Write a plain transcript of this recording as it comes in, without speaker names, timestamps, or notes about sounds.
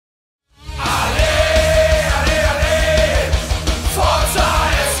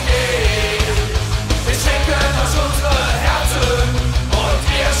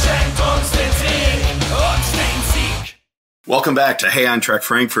Welcome back to Hey Eintracht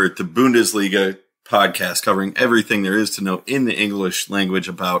Frankfurt, the Bundesliga podcast covering everything there is to know in the English language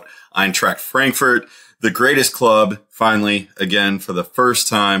about Eintracht Frankfurt, the greatest club, finally, again, for the first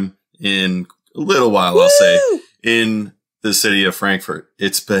time in a little while, I'll say, in the city of Frankfurt.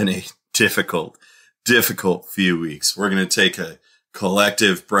 It's been a difficult few weeks. We're going to take a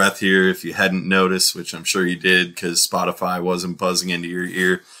collective breath here. If you hadn't noticed, which I'm sure you did because Spotify wasn't buzzing into your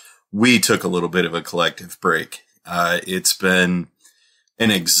ear, we took a little bit of a collective break. It's been an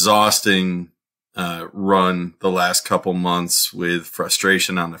exhausting run the last couple months with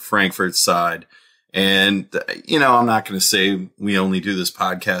frustration on the Frankfurt side. And, I'm not going to say we only do this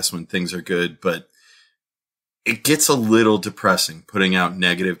podcast when things are good, but it gets a little depressing putting out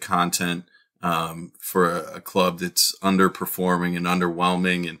negative content for a club that's underperforming and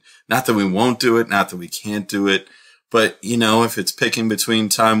underwhelming. And not that we won't do it, not that we can't do it, but, if it's picking between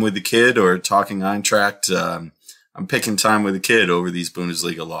time with the kid or talking Eintracht, I'm picking time with the kid over these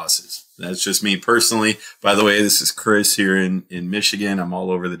Bundesliga losses. That's just me personally. By the way, this is Chris here in Michigan. I'm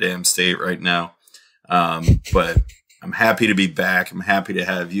all over the damn state right now. But I'm happy to be back. I'm happy to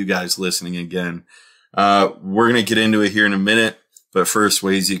have you guys listening again. We're going to get into it here in a minute, but first,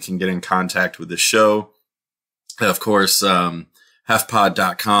 ways you can get in contact with the show. Of course,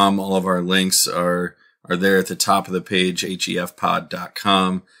 hefpod.com. All of our links are there at the top of the page,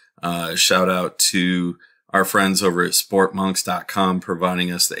 hefpod.com. Shout out to our friends over at sportmonks.com providing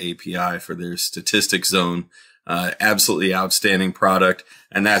us the API for their statistics zone. Absolutely outstanding product.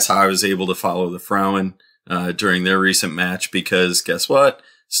 And that's how I was able to follow the Frauen during their recent match because guess what?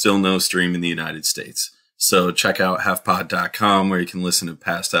 Still no stream in the United States. So check out hefpod.com where you can listen to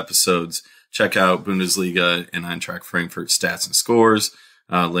past episodes. Check out Bundesliga and Eintracht Frankfurt stats and scores.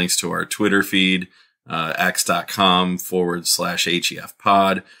 Links to our Twitter feed,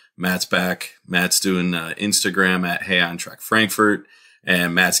 x.com/HEFpod. Matt's back. Matt's doing Instagram at Hey Eintracht Frankfurt.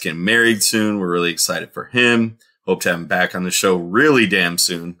 And Matt's getting married soon. We're really excited for him. Hope to have him back on the show really damn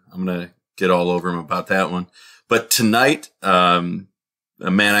soon. I'm going to get all over him about that one. But tonight, a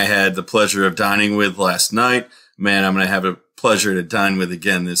man I had the pleasure of dining with last night, man I'm going to have a pleasure to dine with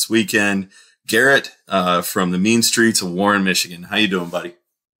again this weekend, Garret from the mean streets of Warren, Michigan. How you doing, buddy?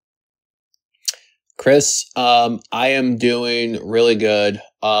 Chris, I am doing really good.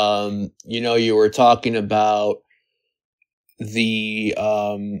 You were talking about the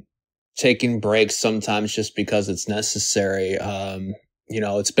taking breaks sometimes just because it's necessary.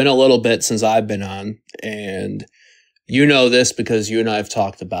 It's been a little bit since I've been on, and you know this because you and I have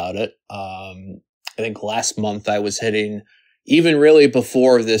talked about it. I think last month I was hitting, even really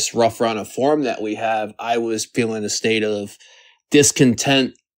before this rough run of form that we have, I was feeling a state of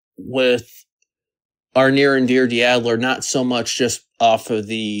discontent with our near and dear Adler, not so much just off of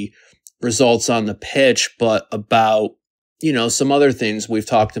the results on the pitch, but about, some other things we've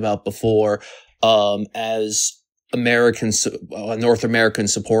talked about before as North American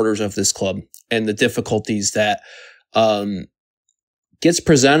supporters of this club and the difficulties that gets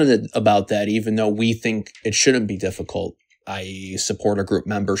presented about that, even though we think it shouldn't be difficult, i.e. supporter group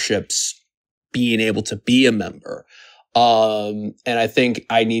memberships, being able to be a member. And I think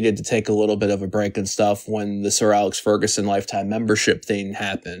I needed to take a little bit of a break and stuff when the Sir Alex Ferguson lifetime membership thing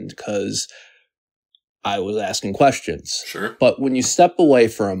happened because I was asking questions. Sure. But when you step away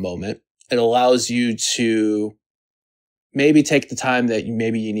for a moment, it allows you to maybe take the time that you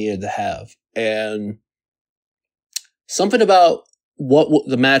needed to have. And something about what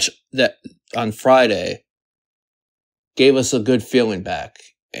the match that on Friday gave us a good feeling back.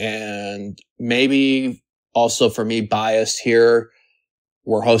 And maybe also for me, biased here,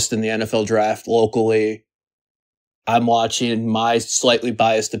 we're hosting the NFL draft locally. I'm watching my slightly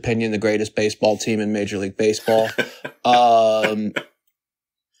biased opinion, the greatest baseball team in Major League Baseball. And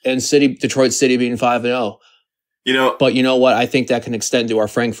Detroit City being 5-0. But you know what? I think that can extend to our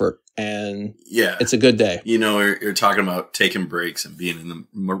Frankfurt. And yeah, it's a good day. You're talking about taking breaks and being in the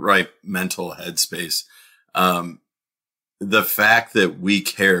right mental headspace. The fact that we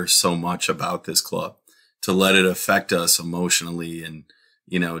care so much about this club, to let it affect us emotionally and,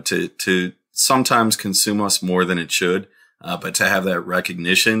 to sometimes consume us more than it should. But to have that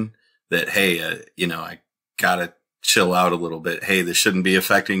recognition that, hey, I got to chill out a little bit. Hey, this shouldn't be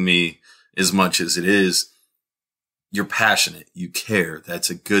affecting me as much as it is. You're passionate. You care. That's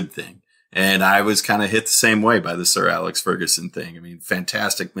a good thing. And I was kind of hit the same way by the Sir Alex Ferguson thing. I mean,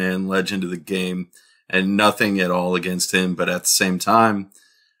 fantastic man, legend of the game, and nothing at all against him. But at the same time,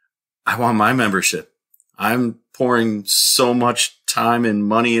 I want my membership. I'm pouring so much time and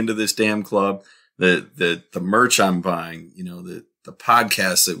money into this damn club. The merch I'm buying, the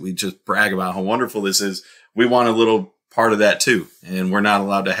podcasts that we just brag about how wonderful this is. We want a little part of that too. And we're not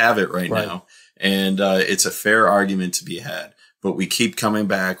allowed to have it right now. And it's a fair argument to be had. But we keep coming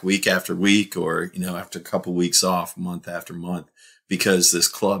back week after week, or, after a couple weeks off, month after month, because this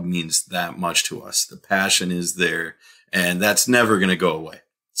club means that much to us. The passion is there, and that's never going to go away.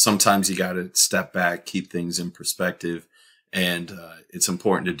 Sometimes you got to step back, keep things in perspective, and it's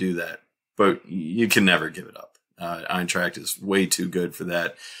important to do that. But you can never give it up. Eintracht is way too good for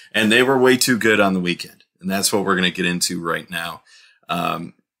that. And they were way too good on the weekend. And that's what we're going to get into right now.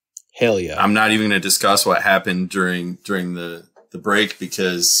 Hell yeah. I'm not even going to discuss what happened during the break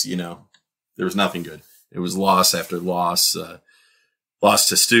because, there was nothing good. It was loss after loss. Lost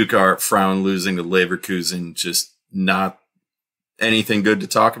to Stuttgart, Frauen losing to Leverkusen, just not anything good to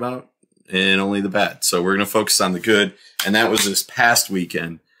talk about, and only the bad. So we're going to focus on the good. And that was this past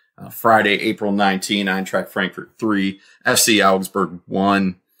weekend. Friday, April 19, Eintracht Frankfurt 3, FC Augsburg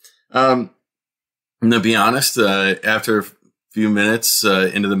 1. I'm going to be honest, after a few minutes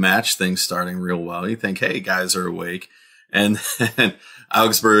into the match, things starting real well. You think, hey, guys are awake. And then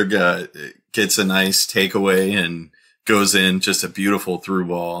Augsburg gets a nice takeaway and goes in, just a beautiful through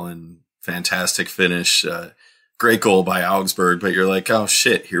ball and fantastic finish. Great goal by Augsburg, but you're like, oh,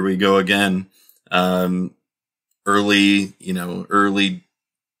 shit, here we go again. Early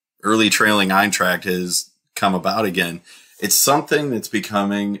trailing Eintracht has come about again. It's something that's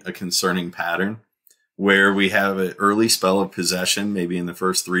becoming a concerning pattern where we have an early spell of possession, maybe in the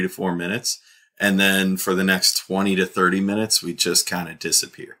first 3 to 4 minutes. And then for the next 20 to 30 minutes, we just kind of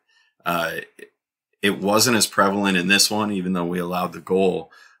disappear. It wasn't as prevalent in this one, even though we allowed the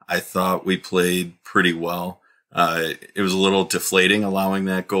goal. I thought we played pretty well. It was a little deflating allowing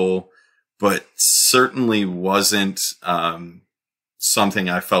that goal, but certainly wasn't something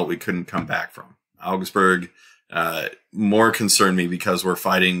I felt we couldn't come back from. Augsburg more concerned me because we're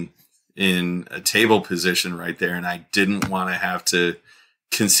fighting in a table position right there, and I didn't want to have to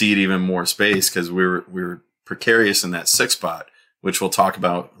concede even more space because we were precarious in that 6th spot, which we'll talk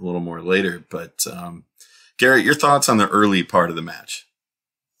about a little more later. But Garrett, your thoughts on the early part of the match?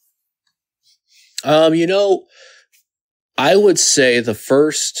 I would say the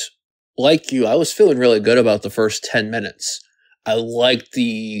first, like you, I was feeling really good about the first 10 minutes. I liked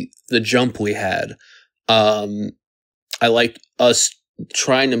the jump we had. I liked us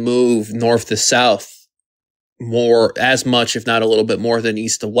trying to move north to south more, as much, if not a little bit more, than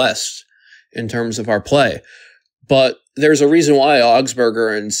east to west in terms of our play. But there's a reason why Augsburg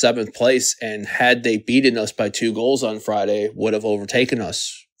are in 7th place, and had they beaten us by 2 goals on Friday, would have overtaken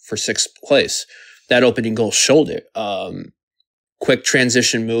us for 6th place. That opening goal showed it. Quick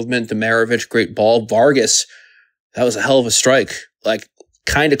transition movement, Demirovic, great ball. Vargas, that was a hell of a strike. Like,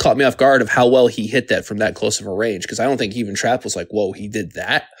 kind of caught me off guard of how well he hit that from that close of a range, because I don't think even Trapp was like, whoa, he did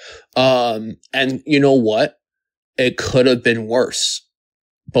that. And you know what? It could have been worse,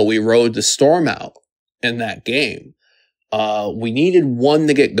 but we rode the storm out in that game. We needed one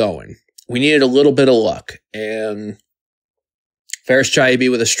to get going. We needed a little bit of luck, and Faris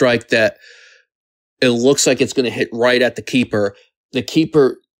Chaibi with a strike that it looks like it's going to hit right at the keeper. The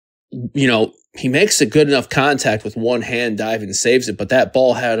keeper, he makes a good enough contact with one hand, dive and saves it, but that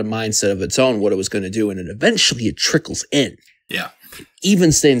ball had a mindset of its own, what it was going to do, and eventually it trickles in. Yeah.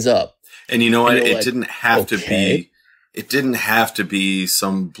 Evens things up. And you know what? It didn't have to be. It didn't have to be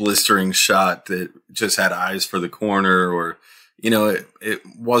some blistering shot that just had eyes for the corner, or, it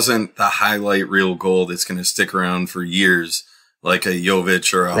wasn't the highlight reel goal that's going to stick around for years, like a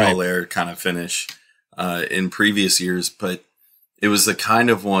Jovic or a Haller kind of finish in previous years. But it was the kind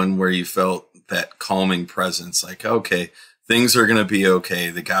of one where you felt that calming presence, like, okay, things are going to be okay.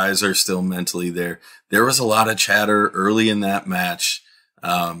 The guys are still mentally there. There was a lot of chatter early in that match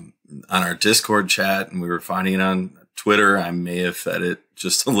on our Discord chat, and we were finding it on Twitter. I may have fed it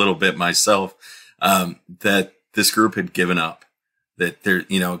just a little bit myself, that this group had given up, that they're,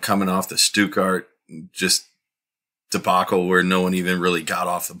 coming off the Stuttgart just debacle where no one even really got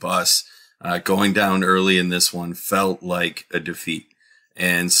off the bus. Going down early in this one felt like a defeat.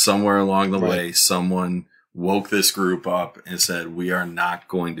 And somewhere along the way, someone woke this group up and said, we are not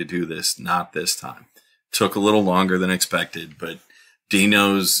going to do this. Not this time. Took a little longer than expected, but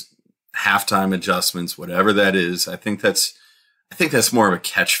Dino's halftime adjustments, whatever that is, I think that's more of a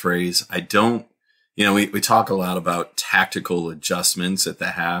catchphrase. I don't, we talk a lot about tactical adjustments at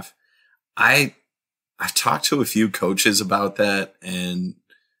the half. I've talked to a few coaches about that, and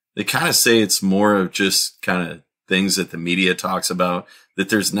they kind of say it's more of just kind of things that the media talks about, that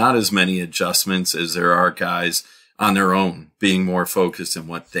there's not as many adjustments as there are guys on their own being more focused in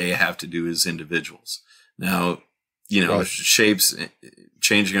what they have to do as individuals. Now, shapes,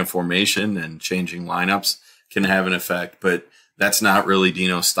 changing a formation and changing lineups can have an effect, but that's not really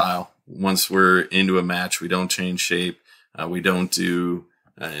Dino's style. Once we're into a match, we don't change shape. We don't do,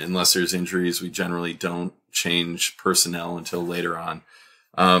 unless there's injuries, we generally don't change personnel until later on.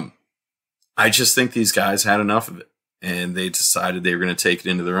 I just think these guys had enough of it, and they decided they were going to take it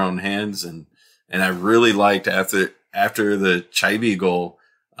into their own hands. And I really liked after the Chaibi goal,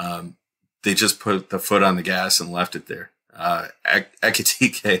 they just put the foot on the gas and left it there.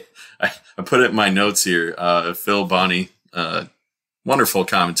 Ekitike, I put it in my notes here. Phil Bonney, wonderful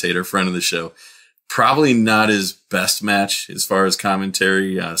commentator, friend of the show. Probably not his best match as far as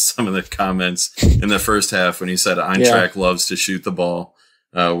commentary. Some of the comments in the first half when he said Eintracht loves to shoot the ball.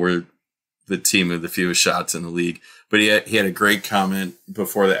 We're the team with the fewest shots in the league. But he had a great comment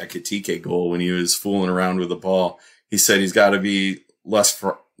before the Ekitike goal when he was fooling around with the ball. He said he's got to be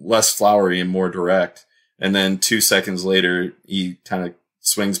less flowery and more direct. And then 2 seconds later, he kind of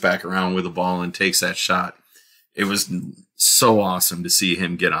swings back around with the ball and takes that shot. It was so awesome to see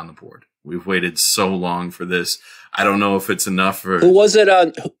him get on the board. We've waited so long for this. I don't know if it's enough for... Who was it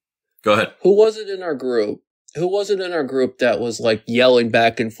on... Go ahead. Who was it in our group? Who was it in our group that was like yelling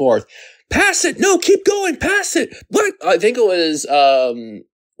back and forth? Pass it! No, keep going! Pass it! What? I think it was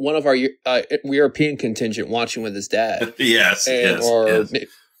one of our European contingent watching with his dad. Yes.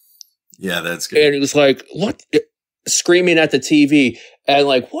 Yeah, that's good. And he was like, what? Screaming at the TV and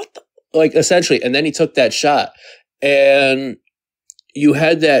like, what? Like, essentially. And then he took that shot. And you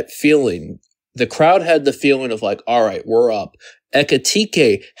had that feeling. The crowd had the feeling of like, all right, we're up.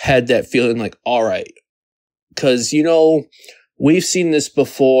 Ekitike had that feeling like, all right. Because, we've seen this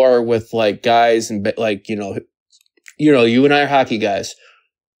before with like guys and like, you and I are hockey guys.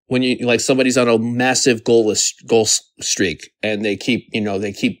 When you like somebody's on a massive goal streak and they keep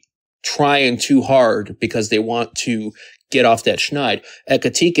trying too hard because they want to get off that schneid.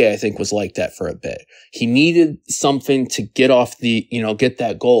 Ekitike, I think, was like that for a bit. He needed something to get off get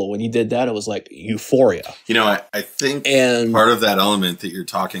that goal. When he did that, it was like euphoria. I think part of that element that you're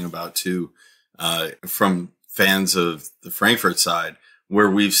talking about too, from fans of the Frankfurt side, where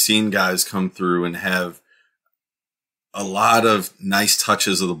we've seen guys come through and have a lot of nice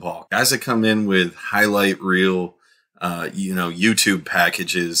touches of the ball. Guys that come in with highlight reel, YouTube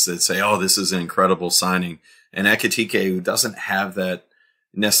packages that say, oh, this is an incredible signing. And Ekitike, who doesn't have that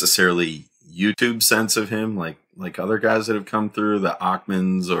necessarily YouTube sense of him, like other guys that have come through, the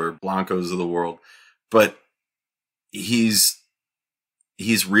Achmans or Blancos of the world, but he's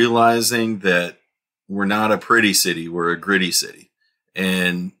realizing that we're not a pretty city, we're a gritty city.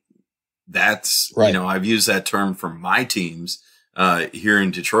 And that's, right. I've used that term for my teams here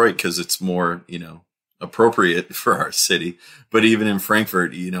in Detroit because it's more, appropriate for our city. But even in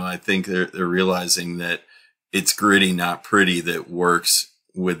Frankfurt, I think they're realizing that it's gritty, not pretty, that works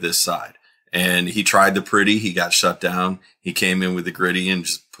with this side. And he tried the pretty, he got shut down. He came in with the gritty and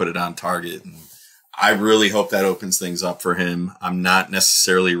just put it on target. And I really hope that opens things up for him. I'm not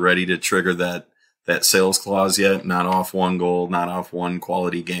necessarily ready to trigger that sales clause yet, not off one goal, not off one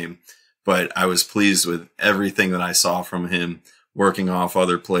quality game. But I was pleased with everything that I saw from him, working off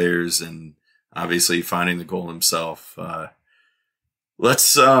other players and obviously finding the goal himself. We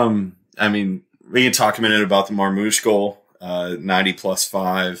can talk a minute about the Marmouche goal,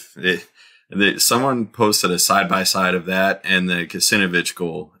 90+5. Someone posted a side-by-side of that and the Kasinovic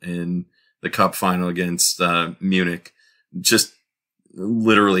goal in the cup final against Munich. Just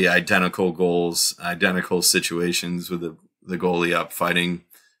literally identical goals, identical situations with the goalie up fighting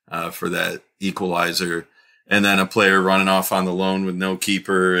for that equalizer. And then a player running off on the loan with no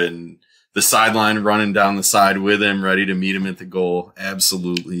keeper and the sideline running down the side with him, ready to meet him at the goal.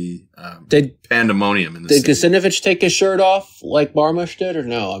 Absolutely pandemonium in the city. Did Kasinovic take his shirt off like Marmouche did or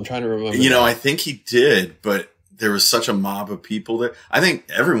no? I'm trying to remember. I think he did, but there was such a mob of people there. I think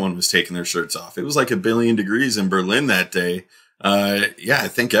everyone was taking their shirts off. It was like 1 billion degrees in Berlin that day. I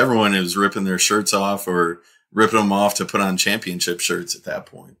think everyone was ripping their shirts off or ripping them off to put on championship shirts at that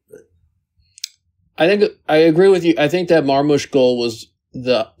point. But I think I agree with you. I think that Marmouche goal was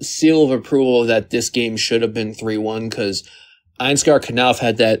the seal of approval that this game should have been 3-1 because Einskar Knauf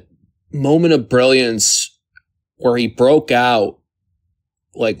had that moment of brilliance where he broke out,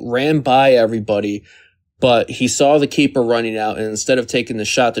 like ran by everybody, but he saw the keeper running out, and instead of taking the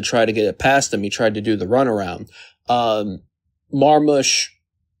shot to try to get it past him, he tried to do the runaround. Marmouche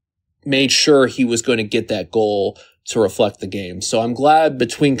made sure he was going to get that goal to reflect the game. So I'm glad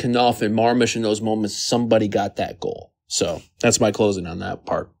between Knauf and Marmouche in those moments, somebody got that goal. So that's my closing on that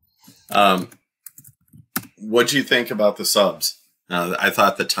part. What do you think about the subs? I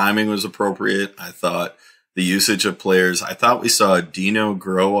thought the timing was appropriate. I thought the usage of players. I thought we saw Dino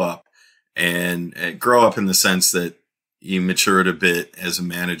grow up and grow up in the sense that you matured a bit as a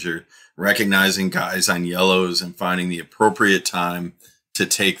manager, recognizing guys on yellows and finding the appropriate time to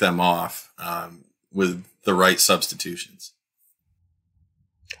take them off with the right substitutions.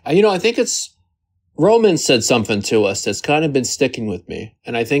 I think it's Roman said something to us that's kind of been sticking with me,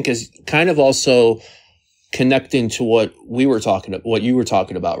 and I think is kind of also connecting to what you were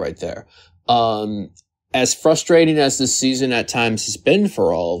talking about right there. As frustrating as this season at times has been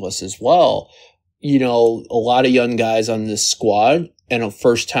for all of us as well, a lot of young guys on this squad and a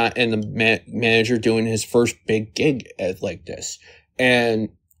first time and the manager doing his first big gig like this. And,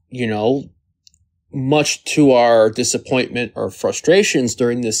 much to our disappointment or frustrations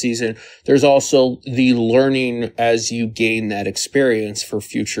during this season, there's also the learning as you gain that experience for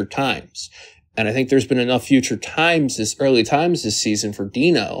future times. And I think there's been enough early times this season for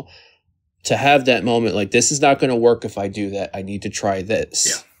Dino to have that moment like, this is not going to work if I do that. I need to try this.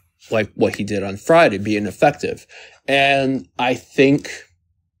 Yeah. Like what he did on Friday, being effective. And I think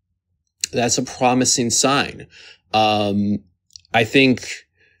that's a promising sign. I think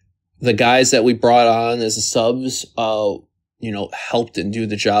the guys that we brought on as the subs, helped and do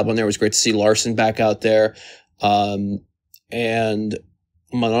the job on there. It was great to see Larson back out there. And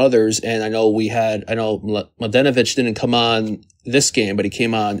among others. And I know Mladenovic didn't come on this game, but he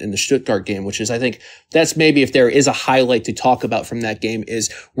came on in the Stuttgart game, which is, I think that's maybe if there is a highlight to talk about from that game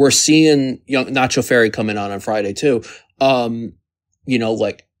is we're seeing young Nacho Ferry coming on Friday too.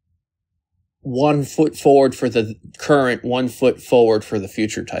 Like 1 foot forward for the current, 1 foot forward for the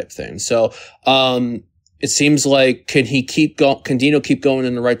future type thing. So, it seems like, can Dino keep going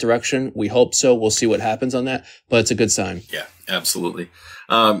in the right direction? We hope so. We'll see what happens on that, but it's a good sign. Yeah, absolutely.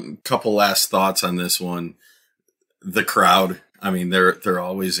 Couple last thoughts on this one. The crowd, I mean, they're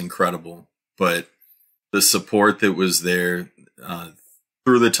always incredible, but the support that was there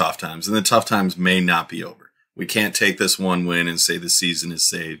through the tough times, and the tough times may not be over. We can't take this one win and say the season is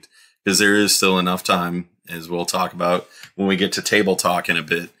saved, because there is still enough time, as we'll talk about when we get to table talk in a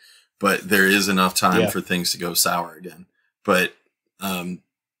bit, but there is enough time for things to go sour again. But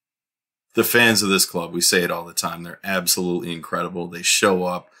the fans of this club, we say it all the time, they're absolutely incredible. They show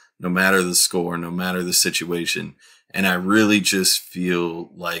up no matter the score, no matter the situation. And I really just feel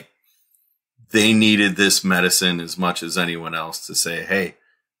like they needed this medicine as much as anyone else to say, hey,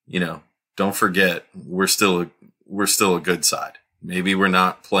 don't forget, we're still a good side. Maybe we're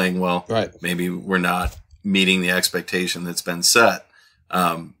not playing well. Right. Maybe we're not meeting the expectation that's been set.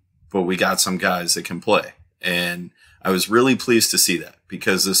 But we got some guys that can play. And I was really pleased to see that,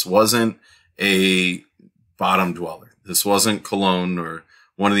 because this wasn't a bottom dweller. This wasn't Cologne or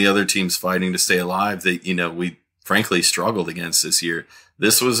one of the other teams fighting to stay alive that, we frankly struggled against this year.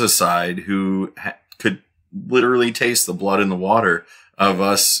 This was a side who could literally taste the blood in the water of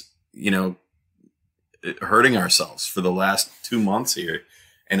us, hurting ourselves for the last 2 months here.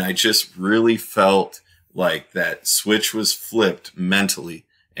 And I just really felt like that switch was flipped mentally.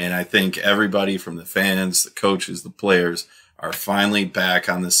 And I think everybody from the fans, the coaches, the players are finally back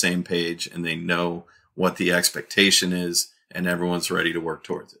on the same page, and they know what the expectation is, and everyone's ready to work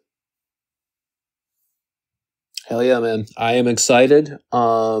towards it. Hell yeah, man. I am excited.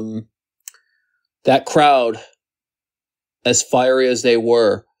 That crowd, as fiery as they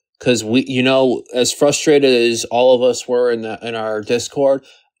were, because we, as frustrated as all of us were in our Discord,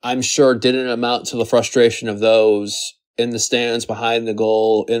 I'm sure didn't amount to the frustration of those in the stands behind the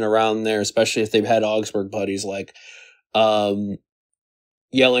goal and around there, especially if they've had Augsburg buddies, like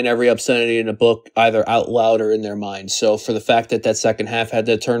yelling every obscenity in a book, either out loud or in their mind. So for the fact that second half had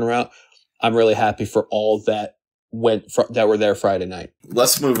that turnaround, I'm really happy for all that that were there Friday night.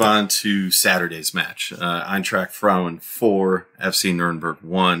 Let's move on to Saturday's match. Eintracht Frankfurt 4, FC Nuremberg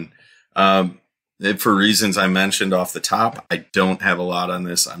 1. For reasons I mentioned off the top, I don't have a lot on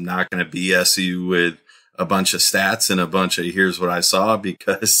this. I'm not going to BS you with a bunch of stats and a bunch of here's what I saw,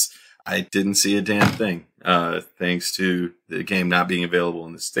 because I didn't see a damn thing, thanks to the game not being available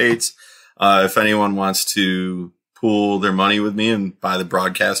in the States. If anyone wants to pool their money with me and buy the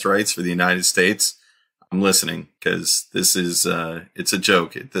broadcast rights for the United States, I'm listening, because this is it's a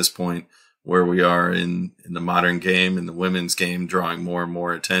joke at this point where we are in the modern game and the women's game drawing more and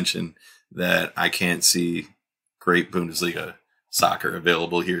more attention, that I can't see great Bundesliga soccer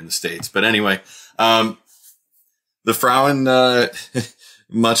available here in the States. But anyway, the Frauen,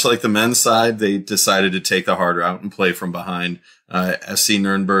 much like the men's side, they decided to take the hard route and play from behind. FC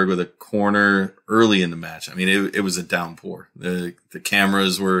Nuremberg with a corner early in the match. I mean, it was a downpour. The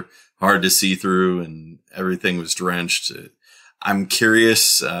cameras were hard to see through and everything was drenched. I'm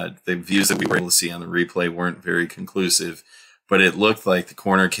curious. The views that we were able to see on the replay weren't very conclusive, but it looked like the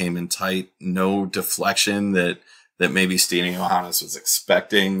corner came in tight. No deflection that maybe Stine Johannes was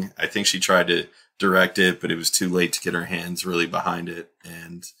expecting. I think she tried to direct it, but it was too late to get her hands really behind it.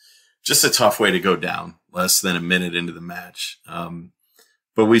 And just a tough way to go down less than a minute into the match.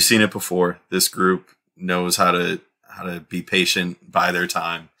 But we've seen it before. This group knows how to be patient, buy their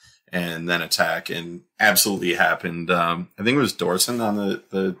time, and then attack. And absolutely happened. I think it was Dorson on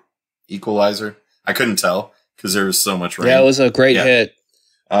the equalizer. I couldn't tell because there was so much rain. Yeah, it was a great hit.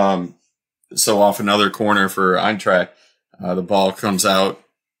 So off another corner for Eintracht, the ball comes out,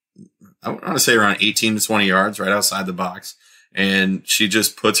 I want to say around 18 to 20 yards right outside the box. And she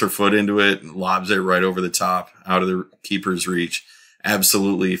just puts her foot into it and lobs it right over the top out of the keeper's reach.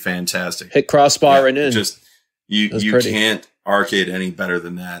 Absolutely fantastic. Hit crossbar and in. Just you can't arc it any better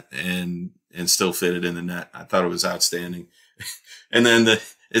than that and still fit it in the net. I thought it was outstanding. And then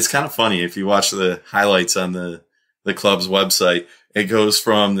it's kind of funny if you watch the highlights on the club's website, it goes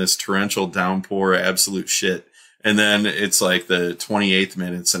from this torrential downpour, absolute shit. And then it's like the 28th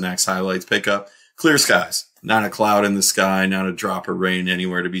minute, the next highlights pick up. Clear skies, not a cloud in the sky, not a drop of rain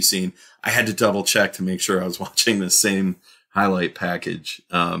anywhere to be seen. I had to double check to make sure I was watching the same highlight package.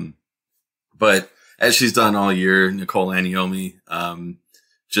 But as she's done all year, Nicole Aniomi,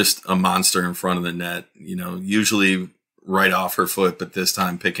 just a monster in front of the net, usually right off her foot, but this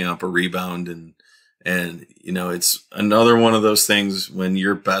time picking up a rebound. And it's another one of those things when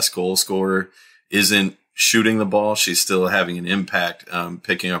your best goal scorer isn't shooting the ball, she's still having an impact,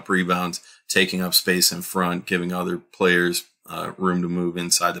 picking up rebounds, taking up space in front, giving other players room to move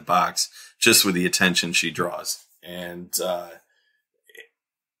inside the box, just with the attention she draws. And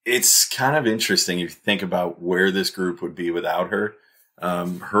it's kind of interesting if you think about where this group would be without her.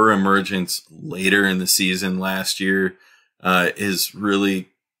 Her emergence later in the season last year has really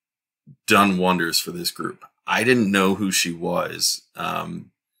done wonders for this group. I didn't know who she was.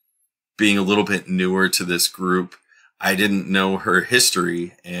 Being a little bit newer to this group, I didn't know her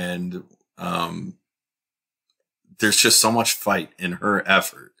history, and there's just so much fight in her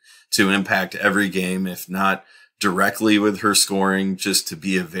effort to impact every game, if not directly with her scoring, just to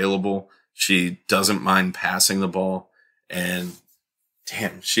be available. She doesn't mind passing the ball, and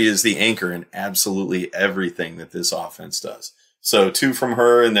damn, she is the anchor in absolutely everything that this offense does. So 2 from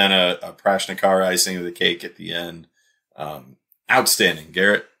her, and then a Prashnikar icing of the cake at the end. Outstanding.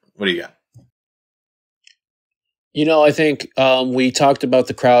 Garrett, what do you got? I think we talked about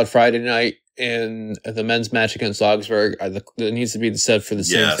the crowd Friday night in the men's match against Augsburg. There needs to be said for the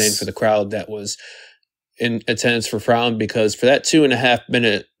same thing for the crowd that was in attendance for Frauen, because for that 2.5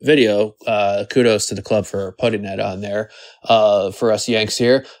 minute video, kudos to the club for putting that on there for us Yanks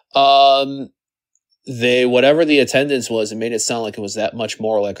here. Whatever the attendance was, it made it sound like it was that much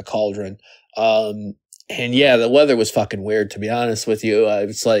more like a cauldron. And yeah, the weather was fucking weird, to be honest with you.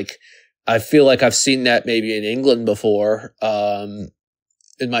 It's like, I feel like I've seen that maybe in England before, in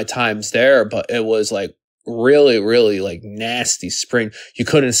my times there, but it was like really, really like nasty spring. You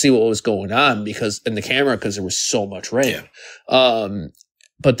couldn't see what was going on because there was so much rain. Yeah.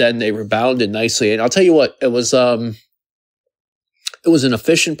 But then they rebounded nicely. And I'll tell you what, it was an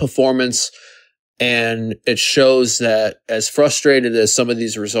efficient performance. And it shows that as frustrated as some of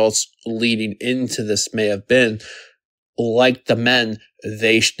these results leading into this may have been, like the men,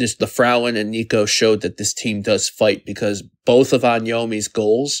 the Frauen and Nico showed that this team does fight, because both of Anyomi's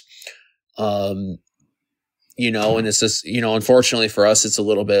goals, and it's just, unfortunately for us, it's a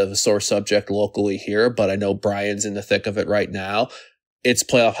little bit of a sore subject locally here, but I know Brian's in the thick of it right now. It's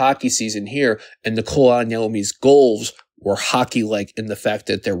playoff hockey season here, and Nicole Anyomi's goals were hockey-like in the fact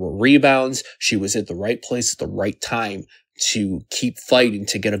that there were rebounds. She was at the right place at the right time to keep fighting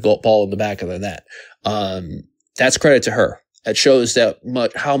to get a ball in the back of the net. That's credit to her. It shows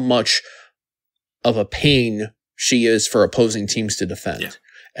how much of a pain she is for opposing teams to defend. Yeah.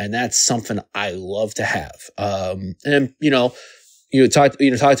 And that's something I love to have. And you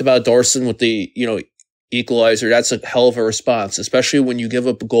talked about Dorson with the, equalizer. That's a hell of a response, especially when you give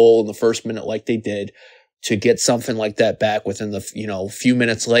up a goal in the first minute like they did, to get something like that back within the, few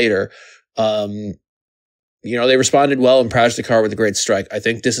minutes later. They responded well, and Prashnikar with a great strike. I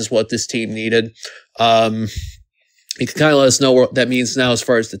think this is what this team needed. You can kind of let us know what that means now as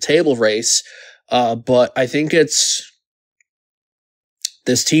far as the table race. But I think this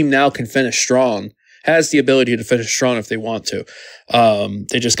team now can finish strong, has the ability to finish strong if they want to.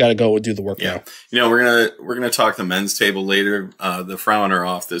 They just got to go and do the work now. We're gonna talk the men's table later. The Frauen are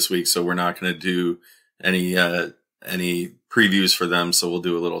off this week, so we're not going to do any previews for them. So we'll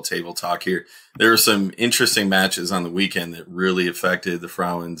do a little table talk here. There were some interesting matches on the weekend that really affected the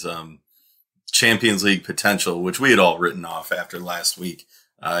Frauen's Champions League potential, which we had all written off after last week.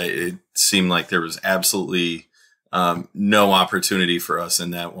 It seemed like there was absolutely no opportunity for us in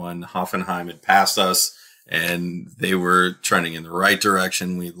that one. Hoffenheim had passed us, and they were trending in the right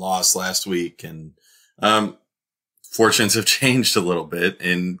direction. We lost last week, and fortunes have changed a little bit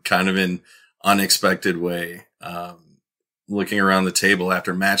in kind of an unexpected way. Looking around the table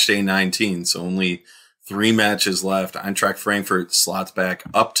after match day 19, so only 3 matches left, Eintracht Frankfurt slots back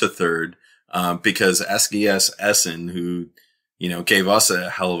up to third because SGS Essen, who gave us a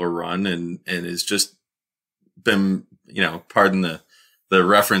hell of a run and has just been, pardon the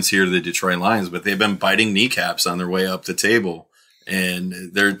reference here to the Detroit Lions, but they've been biting kneecaps on their way up the table, and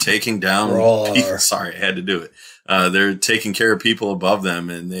they're taking down people. Sorry, I had to do it. They're taking care of people above them,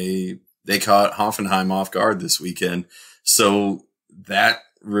 and they caught Hoffenheim off guard this weekend. So that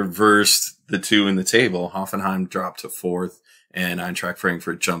reversed the 2 in the table. Hoffenheim dropped to 4th, and Eintracht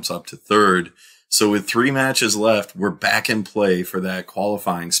Frankfurt jumps up to 3rd. So with 3 matches left, we're back in play for that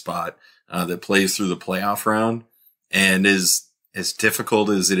qualifying spot that plays through the playoff round. And as difficult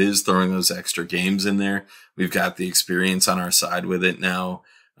as it is throwing those extra games in there, we've got the experience on our side with it now.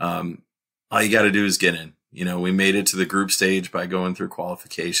 All you got to do is get in. We made it to the group stage by going through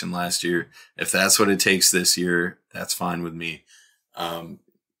qualification last year. If that's what it takes this year, that's fine with me.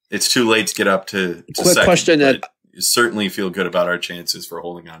 It's too late to get up to quick second, question that you certainly feel good about our chances for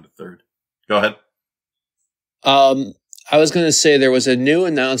holding on to 3rd. Go ahead. I was going to say there was a new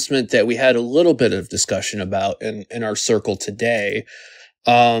announcement that we had a little bit of discussion about in our circle today,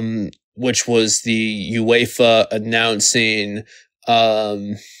 which was the UEFA announcing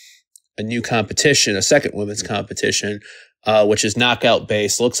a new competition, a second women's competition, which is knockout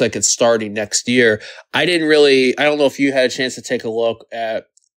based. Looks like it's starting next year. I don't know if you had a chance to take a look at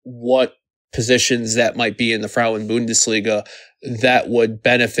what positions that might be in the Frauen Bundesliga that would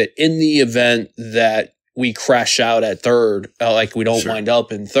benefit in the event that we crash out at 3rd, like we don't wind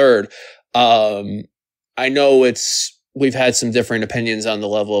up in 3rd. I know we've had some different opinions on the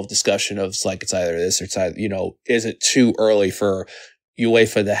level of discussion of it's either this or it's either, is it too early for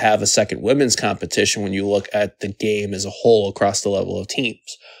UEFA to have a second women's competition when you look at the game as a whole across the level of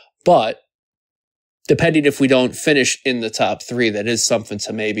teams? But depending if we don't finish in the top 3, that is something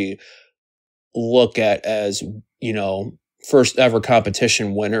to maybe look at as, first ever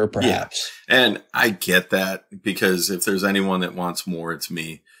competition winner, perhaps. Yeah. And I get that, because if there's anyone that wants more, it's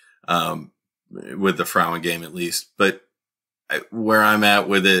me, with the Frauen game at least. But where I'm at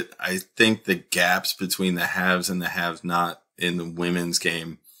with it, I think the gaps between the haves and the haves not in the women's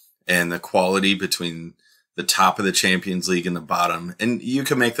game, and the quality between the top of the Champions League and the bottom. And you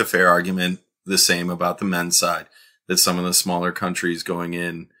can make the fair argument the same about the men's side, that some of the smaller countries going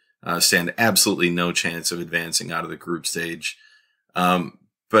in stand absolutely no chance of advancing out of the group stage.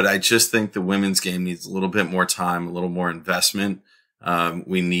 But I just think the women's game needs a little bit more time, a little more investment.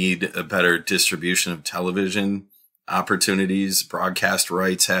 We need a better distribution of television opportunities. Broadcast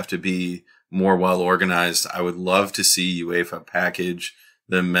rights have to be more well organized. I would love to see UEFA package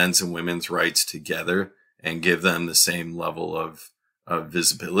the men's and women's rights together and give them the same level of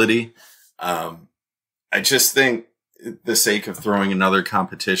visibility. I just think the sake of throwing another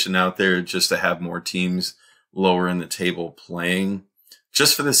competition out there just to have more teams lower in the table playing,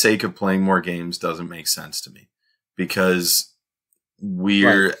 just for the sake of playing more games, doesn't make sense to me, because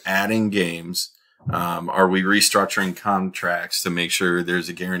we're adding games. Are we restructuring contracts to make sure there's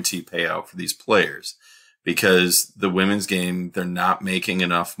a guaranteed payout for these players? Because the women's game, they're not making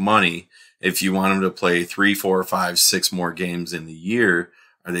enough money. If you want them to play 3, 4, 5, 6 more games in the year,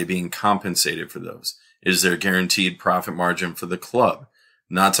 are they being compensated for those? Is there a guaranteed profit margin for the club?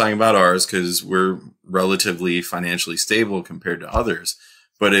 Not talking about ours, because we're relatively financially stable compared to others.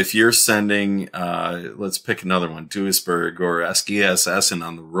 But if you're sending, let's pick another one, Duisburg or SGS Essen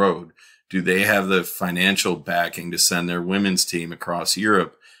on the road, do they have the financial backing to send their women's team across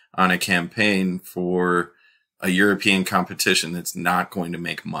Europe on a campaign for a European competition that's not going to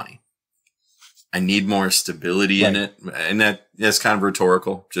make money? I need more stability in it. And that's kind of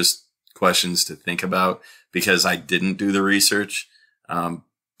rhetorical, just questions to think about, because I didn't do the research.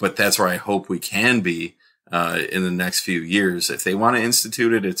 But that's where I hope we can be in the next few years. If they want to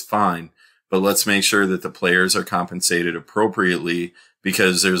institute it, it's fine. But let's make sure that the players are compensated appropriately,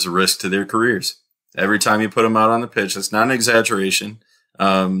 because there's a risk to their careers. Every time you put them out on the pitch, that's not an exaggeration.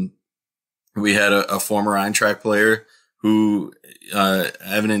 We had a former Eintracht player who,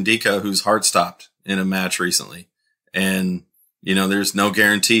 Evan Ndika, whose heart stopped in a match recently. And, there's no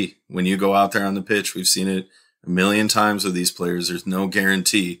guarantee when you go out there on the pitch. We've seen it a million times with these players. There's no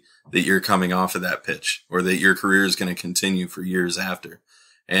guarantee that you're coming off of that pitch or that your career is going to continue for years after.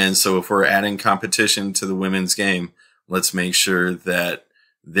 And so if we're adding competition to the women's game, let's make sure that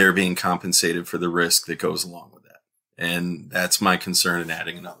they're being compensated for the risk that goes along with that. And that's my concern in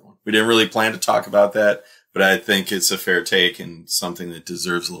adding another one. We didn't really plan to talk about that, but I think it's a fair take and something that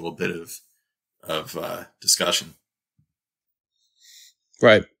deserves a little bit of discussion.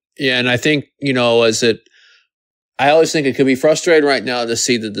 Right. Yeah. And I think, I always think it could be frustrating right now to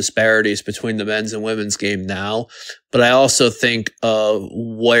see the disparities between the men's and women's game now. But I also think of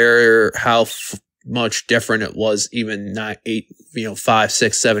how much different it was even 5,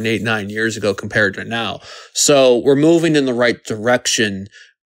 6, 7, 8, 9 years ago compared to now. So we're moving in the right direction,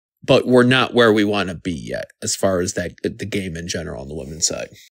 but we're not where we want to be yet as far as the game in general on the women's side.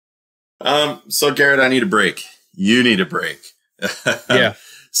 So Garrett, I need a break. You need a break. Yeah.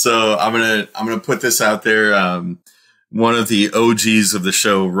 So I'm gonna put this out there. One of the OGs of the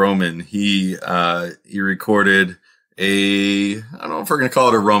show, Roman, he recorded I don't know if we're gonna call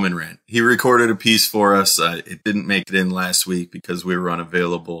it a Roman rant. He recorded a piece for us. It didn't make it in last week because we were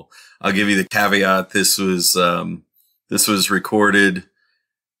unavailable. I'll give you the caveat. This was recorded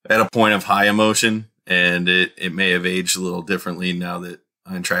at a point of high emotion, and it may have aged a little differently now that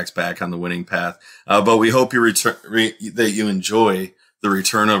Eintracht's back on the winning path. But we hope that you enjoy the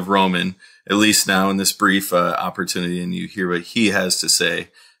return of Roman, at least now in this brief opportunity, and you hear what he has to say,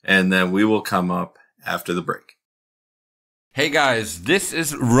 and then we will come up after the break. Hey guys, this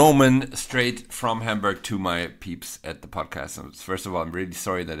is Roman straight from Hamburg to my peeps at the podcast. First of all, I'm really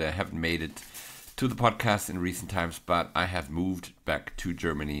sorry that I haven't made it to the podcast in recent times, but I have moved back to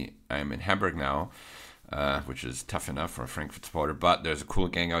Germany. I'm in Hamburg now, which is tough enough for a Frankfurt supporter, but there's a cool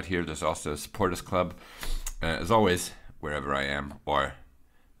gang out here. There's also a supporters club. As always, wherever I am or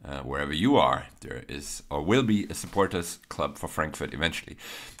wherever you are, there is or will be a supporters club for Frankfurt eventually.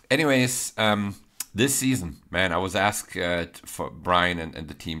 Anyways, this season, man, I was asked for Brian and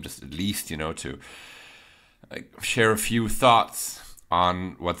the team just at least, to share a few thoughts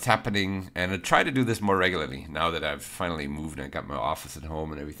on what's happening, and I try to do this more regularly now that I've finally moved and I got my office at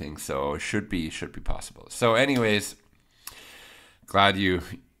home and everything. So it should be possible. So, anyways, glad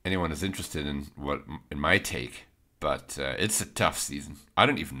anyone is interested in my take. But it's a tough season. I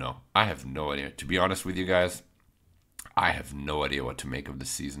don't even know. I have no idea. To be honest with you guys, I have no idea what to make of this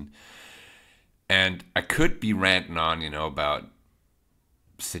season. And I could be ranting on, about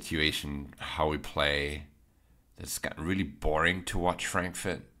situation, how we play. It's gotten really boring to watch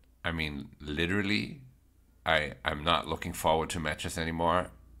Frankfurt. I mean, literally, I'm not looking forward to matches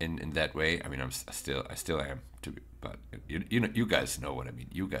anymore in that way. I mean, I still am. But you guys know what I mean.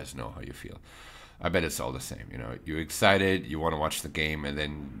 You guys know how you feel. I bet it's all the same. You're excited, you want to watch the game, and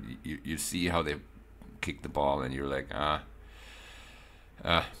then you see how they kick the ball, and you're like,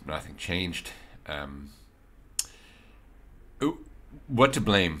 nothing changed. What to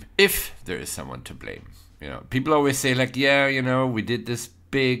blame? If there is someone to blame. People always say like, yeah, we did this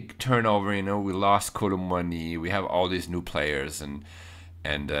big turnover. We lost Kolomwani. We have all these new players, and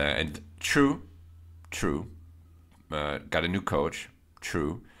true. Got a new coach.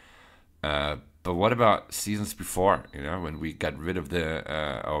 True. But what about seasons before, when we got rid of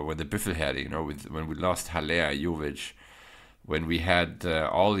or when the Büffel had, when we lost Haller, Jovic, when we had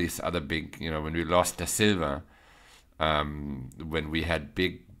all these other big, when we lost Da Silva, when we had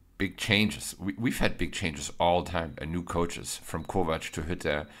big changes. We've had big changes all the time, and new coaches from Kovac to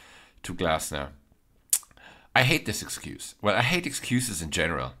Hütter to Glasner. I hate this excuse. Well, I hate excuses in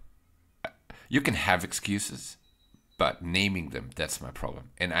general. You can have excuses, but naming them, that's my problem.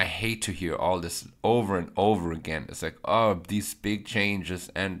 And I hate to hear all this over and over again. It's like, oh, these big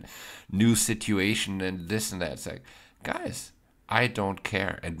changes and new situation and this and that. It's like, guys, I don't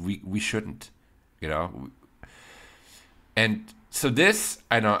care. And we shouldn't, And so this,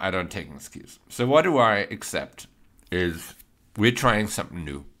 I don't take an excuse. So what do I accept is we're trying something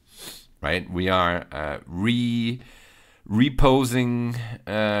new, right? We are repositioning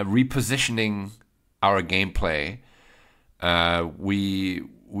our gameplay. We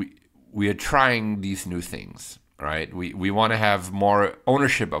are trying these new things, right? We want to have more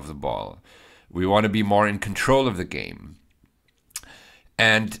ownership of the ball. We want to be more in control of the game.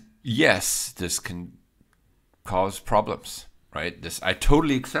 And yes, this can cause problems, right? This I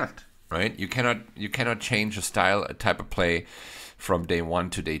totally accept, right? You cannot change a style, a type of play from day 1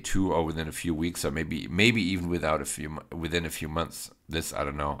 to day 2 or within a few weeks, or maybe even within a few months. This I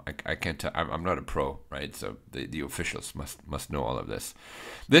don't know. I can't tell. I'm not a pro, right? So the officials must know all of this.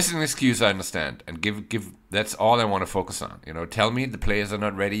 This is an excuse, I understand, and give. That's all I want to focus on. Tell me the players are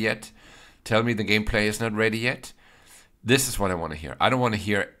not ready yet. Tell me the gameplay is not ready yet. This is what I want to hear. I don't want to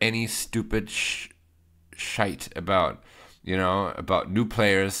hear any stupid shite about you know, about new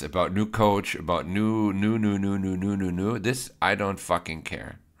players, about new coach, about new. This, I don't fucking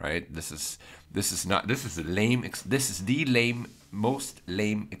care, right? This is the most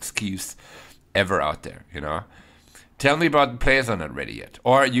lame excuse ever out there, you know. Tell me about the players are not ready yet,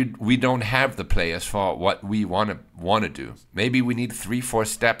 or we don't have the players for what we want to do. Maybe we need 3-4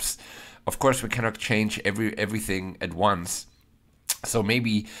 steps. Of course, we cannot change everything at once. So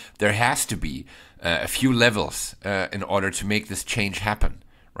maybe there has to be a few levels in order to make this change happen,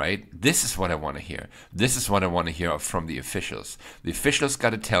 right? This is what I want to hear. This is what I want to hear from the officials. The officials got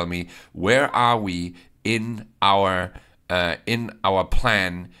to tell me, where are we in our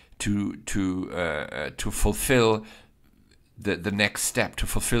plan to fulfill the next step, to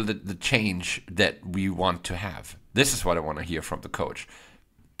fulfill the change that we want to have. This is what I want to hear from the coach,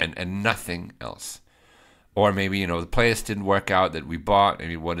 and nothing else. Or maybe, you know, the players didn't work out that we bought. I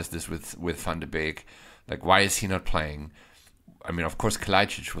mean, what is this with Van de Beek? Like, why is he not playing? I mean, of course,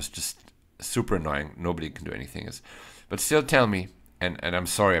 Kalajdzic was just super annoying. Nobody can do anything. But still tell me, and I'm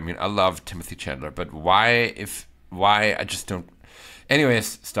sorry, I mean, I love Timothy Chandler, but why I just don't...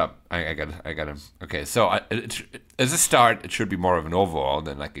 Anyways, stop. I got him. Okay, so as a start, it should be more of an overall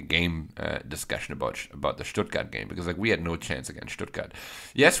than like a game discussion about the Stuttgart game, because like we had no chance against Stuttgart.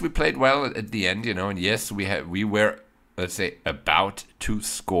 Yes, we played well at the end, you know, and yes, we were, let's say, about to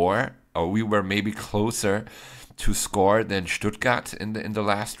score, or we were maybe closer to score than Stuttgart in the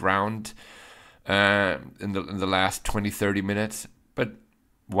last round, in the last 20-30 minutes. But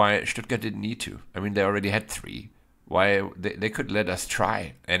why Stuttgart didn't need to? I mean, they already had 3. Why they could let us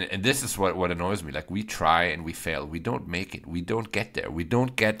try, and this is what annoys me. Like, we try and we fail. We don't make it. We don't get there. We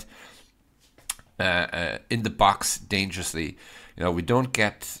don't get in the box dangerously. You know, we don't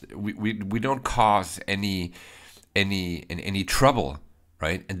get we don't cause any trouble,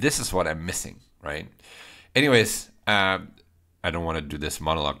 right? And this is what I'm missing, right? Anyways, I don't want to do this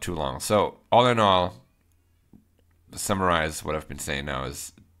monologue too long. So all in all, to summarize what I've been saying now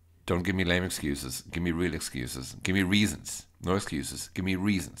is, don't give me lame excuses. Give me real excuses. Give me reasons. No excuses. Give me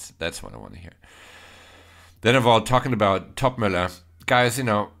reasons. That's what I want to hear. Then of all, talking about Topmüller. Guys, you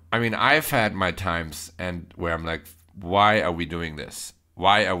know, I mean, I've had my times and where I'm like, why are we doing this?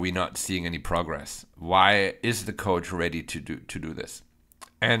 Why are we not seeing any progress? Why is the coach ready to do this?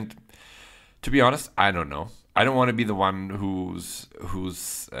 And to be honest, I don't know. I don't want to be the one who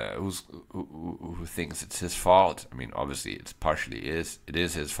thinks it's his fault. I mean, obviously, it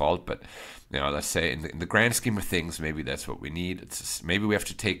is his fault. But you know, let's say in the grand scheme of things, maybe that's what we need. It's just, maybe we have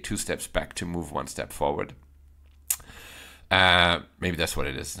to take 2 steps back to move 1 step forward. Maybe that's what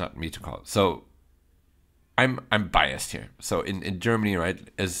it is. It's not me to call it. So I'm biased here. So in Germany, right,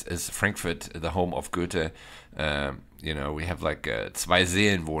 as Frankfurt, the home of Goethe. You know, we have like zwei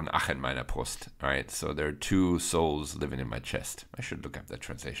Seelen wohnen ach in meiner Brust, right? So there are 2 souls living in my chest. I should look up that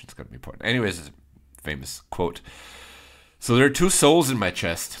translation. It's going to be important. Anyways, it's a famous quote. So there are 2 souls in my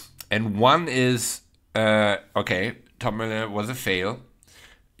chest, and one is okay. Topmüller was a fail.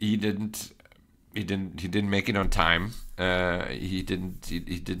 He didn't make it on time. He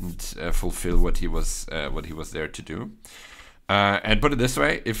didn't fulfill what he was there to do. And put it this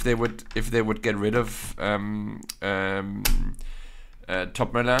way: if they would get rid of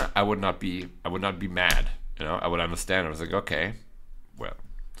Topmüller, I would not be mad. You know, I would understand. I was like, okay, well.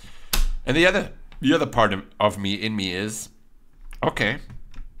 And the other part of me is, okay,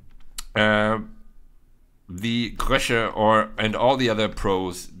 the Grösche and all the other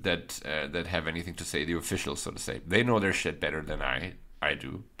pros that have anything to say, the officials, so to say, they know their shit better than I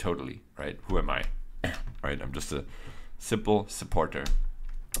do. Totally, right? Who am I? Right? I'm just a simple supporter.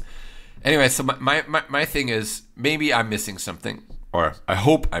 Anyway, so my thing is, maybe I'm missing something, or I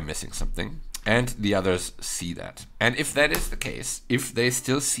hope I'm missing something, and the others see that. And if that is the case, if they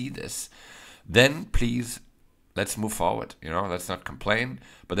still see this, then please, let's move forward. You know, let's not complain.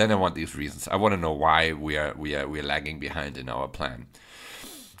 But then I want these reasons. I want to know why we are lagging behind in our plan.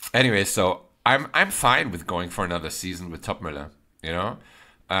 Anyway, so I'm fine with going for another season with Topmüller. You know,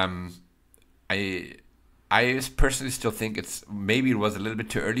 I personally still think it was a little bit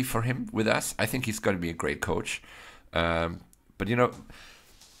too early for him with us. I think he's going to be a great coach. But, you know,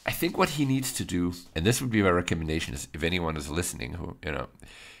 I think what he needs to do, and this would be my recommendation, is if anyone is listening, who, you know,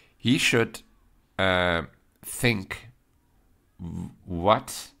 he should think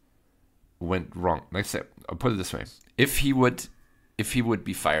what went wrong. Like I said, I'll put it this way. If he would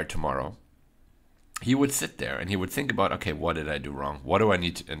be fired tomorrow, he would sit there and he would think about, okay, what did I do wrong? What do I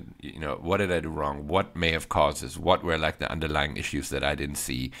need to, and, you know, what did I do wrong? What may have caused this? What were like the underlying issues that I didn't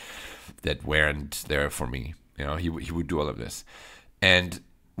see, that weren't there for me? You know, he would do all of this. And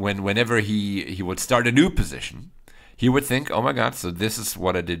whenever he would start a new position, he would think, oh my God, so this is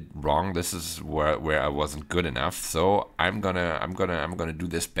what I did wrong. This is where I wasn't good enough. So I'm gonna do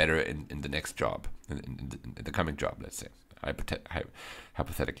this better in the next job, in the coming job, let's say,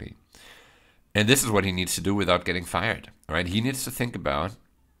 hypothetically. And this is what he needs to do without getting fired, right? He needs to think about,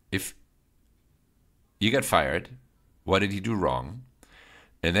 if you get fired, what did he do wrong?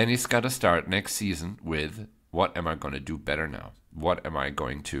 And then he's got to start next season with, what am I going to do better now? What am I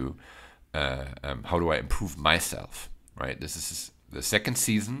going to, how do I improve myself, right? This is the second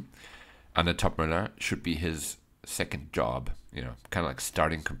season under Topmüller, should be his second job, kind of like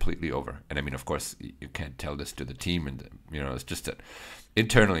starting completely over. And I mean, of course, you can't tell this to the team, and, it's just that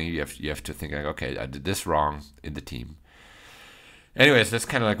internally you have to think like, okay, I did this wrong in the team. Anyways, that's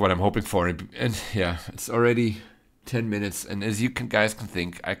kind of like what I'm hoping for. And yeah, it's already 10 minutes. And as you guys can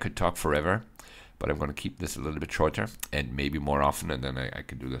think, I could talk forever, but I'm going to keep this a little bit shorter and maybe more often. And then I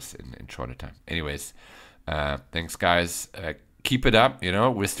can do this in shorter time. Anyways, thanks, guys. Keep it up.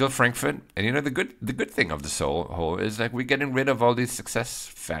 We're still Frankfurt. And, the good thing of this whole is like we're getting rid of all these success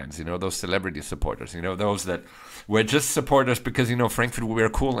fans, those celebrity supporters, those that were just supporters because, Frankfurt, we were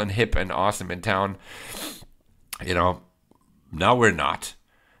cool and hip and awesome in town. Now we're not.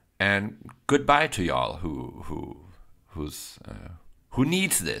 And goodbye to y'all who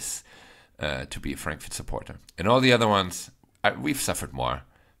needs this to be a Frankfurt supporter. And all the other ones, we've suffered more.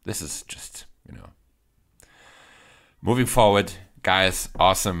 This is just, moving forward, guys,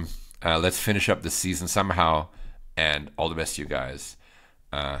 awesome. Let's finish up this season somehow. And all the best to you guys.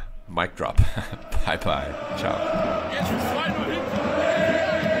 Mic drop. Bye-bye. Ciao.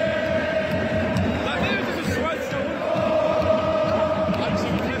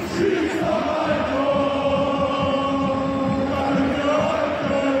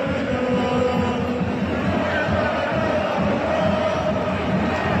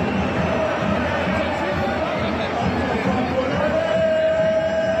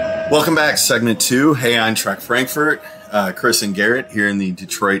 Welcome back, segment 2. Hey, Eintracht Frankfurt. Chris and Garrett here in the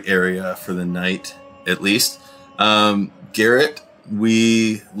Detroit area for the night, at least. Garrett,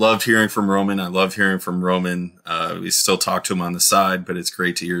 we loved hearing from Roman. I love hearing from Roman. We still talk to him on the side, but it's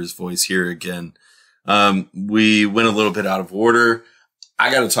great to hear his voice here again. We went a little bit out of order. I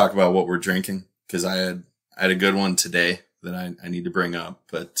got to talk about what we're drinking because I had a good one today that I need to bring up.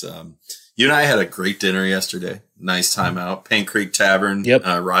 But you and I had a great dinner yesterday. Nice time out. Paint Creek Tavern, Yep.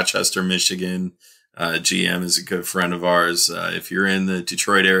 Rochester, Michigan. GM is a good friend of ours. If you're in the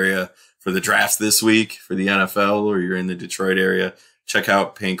Detroit area for the draft this week for the NFL, or you're in the Detroit area, check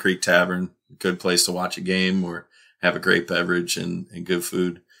out Paint Creek Tavern. Good place to watch a game or have a great beverage and good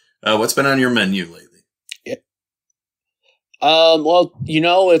food. What's been on your menu lately? Yeah. Well,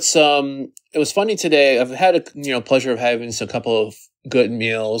 it was funny today. I've had a pleasure of having a couple of good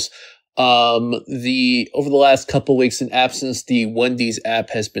meals. Over the last couple of weeks in absence, the Wendy's app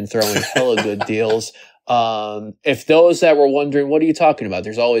has been throwing hella good deals. If those that were wondering, what are you talking about?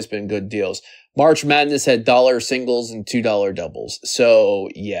 There's always been good deals. March Madness had $1 singles and $2 doubles. So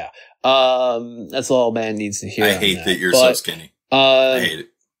yeah, that's all man needs to hear. I hate that you're so skinny. I hate it.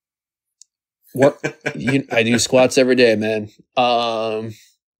 What I do squats every day, man.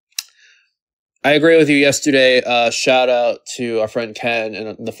 I agree with you yesterday. Shout out to our friend Ken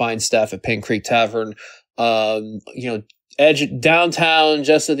and the fine staff at Paint Creek Tavern. Edge downtown,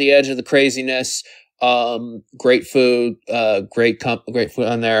 just at the edge of the craziness. Great food, great food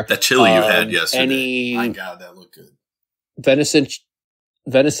on there. That chili you had yesterday. My God, that looked good.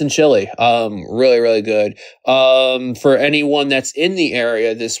 Venison chili. Really, really good. For anyone that's in the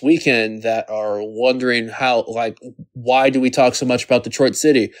area this weekend that are wondering why do we talk so much about Detroit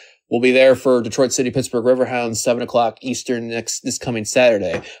City? We'll be there for Detroit City, Pittsburgh Riverhounds, 7:00 Eastern this coming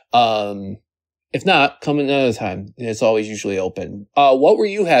Saturday. If not, come another time. It's always usually open. What were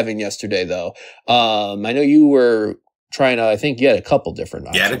you having yesterday, though? I know you were trying to, I think you had a couple different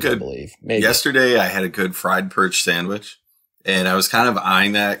options, I believe. Maybe. Yesterday, I had a good fried perch sandwich, and I was kind of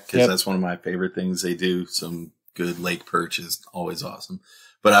eyeing that because that's one of my favorite things they do. Some good lake perch is always awesome.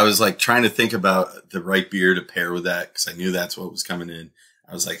 But I was trying to think about the right beer to pair with that because I knew that's what was coming in.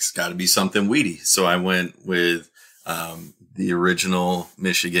 I was like, it's got to be something weedy. So I went with the original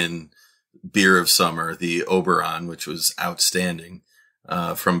Michigan beer of summer, the Oberon, which was outstanding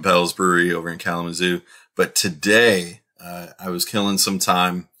from Bell's Brewery over in Kalamazoo. But today I was killing some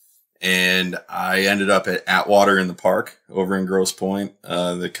time, and I ended up at Atwater in the Park over in Grosse Pointe,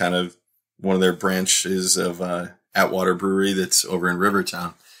 the kind of one of their branches of Atwater Brewery that's over in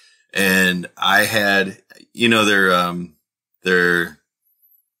Rivertown. And I had,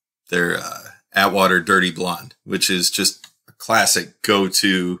 their Atwater Dirty Blonde, which is just a classic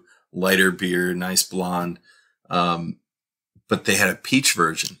go-to lighter beer, nice blonde. But they had a peach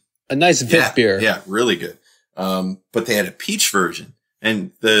version. A nice Vic beer. Yeah, really good. But they had a peach version.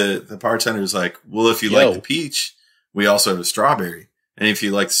 And the bartender was like, well, if you like the peach, we also have a strawberry. And if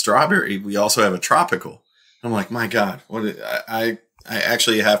you like the strawberry, we also have a tropical. I'm like, my God, I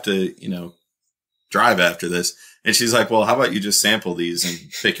actually have to, drive after this. And she's like, well, how about you just sample these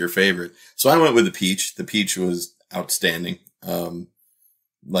and pick your favorite? So I went with the peach. The peach was outstanding.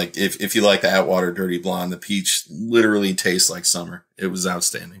 Like if you like the Atwater Dirty Blonde, the peach literally tastes like summer. It was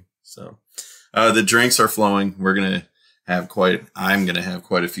outstanding. So, the drinks are flowing. I'm going to have quite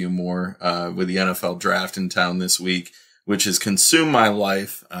a few more, with the NFL draft in town this week, which has consumed my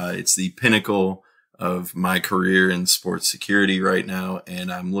life. It's the pinnacle of my career in sports security right now.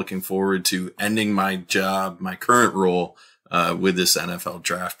 And I'm looking forward to ending my job, my current role, with this NFL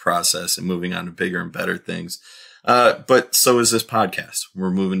draft process and moving on to bigger and better things. But so is this podcast.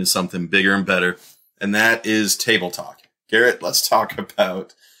 We're moving to something bigger and better, and that is table talk. Garrett, let's talk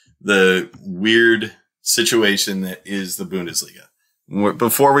about the weird situation that is the Bundesliga.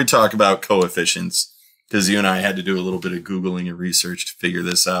 Before we talk about coefficients, because you and I had to do a little bit of Googling and research to figure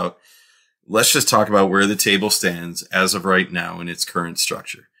this out, let's just talk about where the table stands as of right now in its current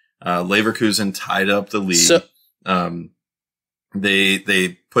structure. Leverkusen tied up the league.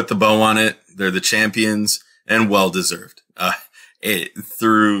 They put the bow on it. They're the champions. And well deserved.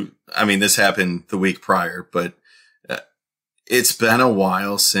 This happened the week prior, but it's been a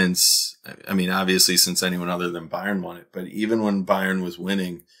while since anyone other than Bayern won it. But even when Bayern was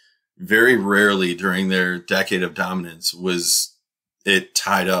winning, very rarely during their decade of dominance was it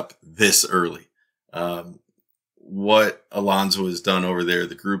tied up this early. What Alonso has done over there,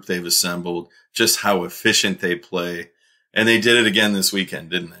 the group they've assembled, just how efficient they play. And they did it again this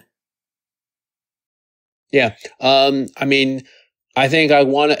weekend, didn't they? Yeah. I think I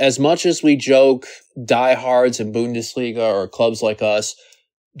want to, as much as we joke, diehards in Bundesliga or clubs like us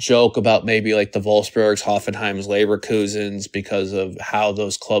joke about maybe like the Wolfsburgs, Hoffenheims, Leverkusens because of how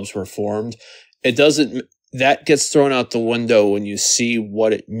those clubs were formed. That gets thrown out the window when you see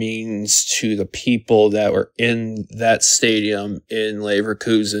what it means to the people that were in that stadium in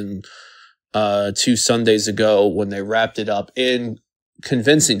Leverkusen 2 Sundays ago when they wrapped it up in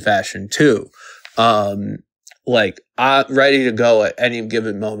convincing fashion too. I'm ready to go at any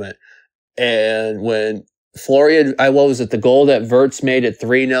given moment. And when Florian, the goal that Wirtz made at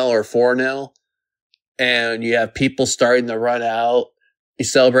 3-0 or 4-0, and you have people starting to run out, you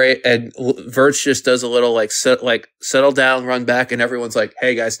celebrate, and Wirtz just does a little settle down, run back, and everyone's like,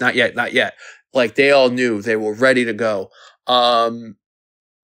 hey guys, not yet, not yet. Like they all knew they were ready to go. I'm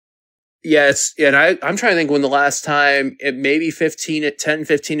trying to think when the last time, it maybe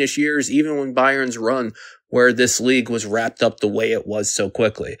 15-ish years, even when Bayern's run, where this league was wrapped up the way it was so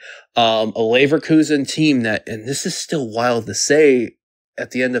quickly. A Leverkusen team that, and this is still wild to say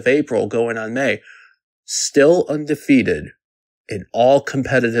at the end of April, going on May, still undefeated in all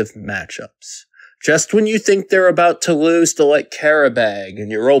competitive matchups. Just when you think they're about to lose to Karabag in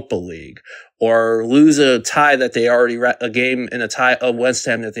Europa League, or lose a tie that they already a game in a tie of West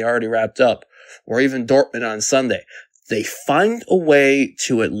Ham that they already wrapped up, or even Dortmund on Sunday, they find a way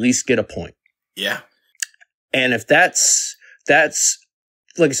to at least get a point. Yeah. And if that's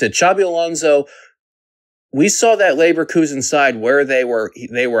like I said, Xabi Alonso, we saw that Leverkusen side where they were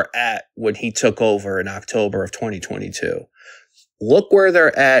at when he took over in October of 2022. Look where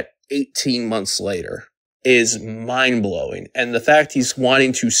they're at 18 months later is mind-blowing. And the fact he's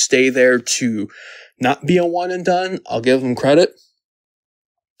wanting to stay there to not be a one and done, I'll give him credit.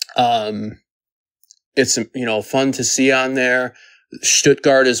 It's, fun to see on there.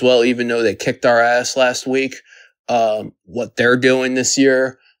 Stuttgart as well, even though they kicked our ass last week, what they're doing this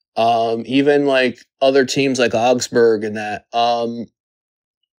year. Even like other teams like Augsburg and that. I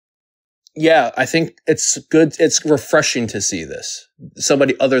think it's good. It's refreshing to see this.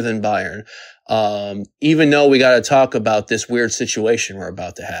 Somebody other than Bayern. Even though we got to talk about this weird situation we're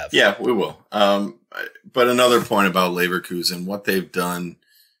about to have. Yeah, we will. But another point about Leverkusen, what they've done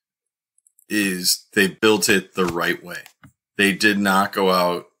is they built it the right way. They did not go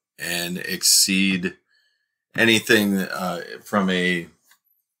out and exceed anything from a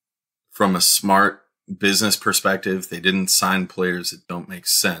smart business perspective. They didn't sign players that don't make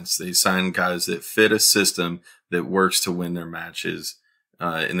sense. They signed guys that fit a system that works to win their matches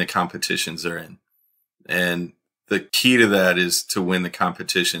in the competitions they're in. And the key to that is to win the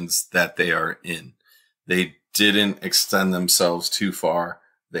competitions that they are in. They didn't extend themselves too far.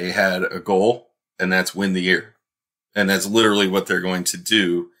 They had a goal, and that's win the year. And that's literally what they're going to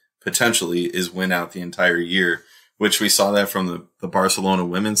do, potentially, is win out the entire year, which we saw that from the Barcelona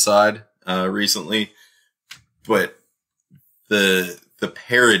women's side recently. but the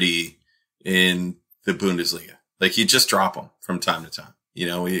parity in the Bundesliga, like you just drop them from time to time. You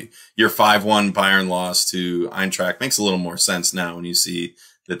know, your 5-1 Bayern loss to Eintracht makes a little more sense now when you see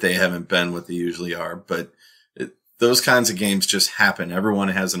that they haven't been what they usually are. But those kinds of games just happen. Everyone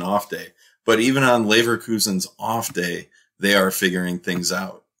has an off day. But even on Leverkusen's off day, they are figuring things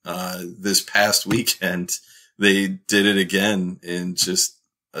out. This past weekend, they did it again in just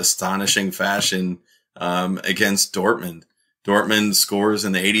astonishing fashion against Dortmund. Dortmund scores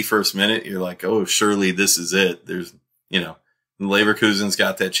in the 81st minute. You're like, oh, surely this is it. There's, Leverkusen's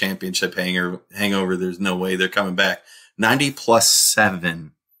got that championship hangover. There's no way they're coming back. 90 plus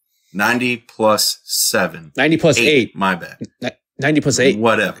 7. 90 plus 7. 90 plus 8. My bad. 90 plus 8.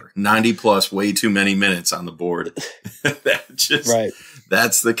 Whatever. 90 plus way too many minutes on the board. Right.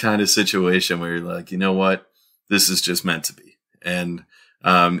 That's the kind of situation where you're like, you know what? This is just meant to be. And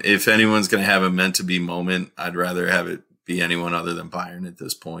if anyone's going to have a meant to be moment, I'd rather have it be anyone other than Bayern at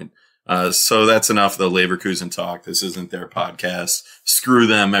this point. So that's enough of the Leverkusen talk. This isn't their podcast. Screw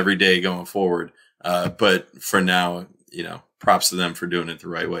them every day going forward. But for now, props to them for doing it the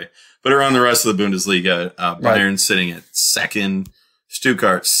right way. But around the rest of the Bundesliga, Bayern sitting at second,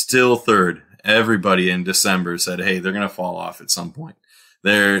 Stuttgart still third. Everybody in December said, hey, they're going to fall off at some point.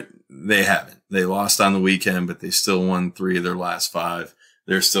 They haven't. They lost on the weekend, but they still won 3 of their last 5.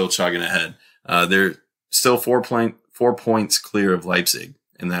 They're still chugging ahead. They're still 4 points clear of Leipzig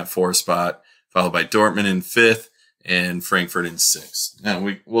in that 4th spot, followed by Dortmund in 5th and Frankfurt in 6th.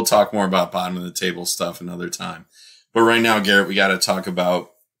 And we'll talk more about bottom of the table stuff another time. But right now, Garrett, we got to talk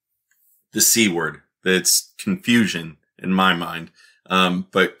about the C word. That's confusion in my mind.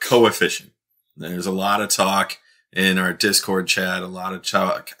 But coefficient. There's a lot of talk in our Discord chat, a lot of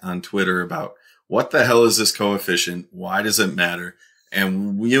talk on Twitter about what the hell is this coefficient? Why does it matter?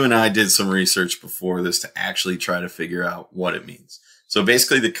 And you and I did some research before this to actually try to figure out what it means. So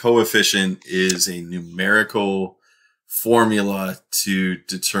basically the coefficient is a numerical formula to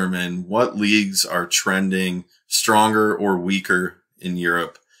determine what leagues are trending stronger or weaker in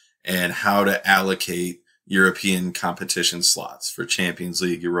Europe and how to allocate European competition slots for Champions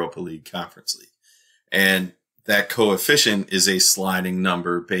League, Europa League, Conference League. And that coefficient is a sliding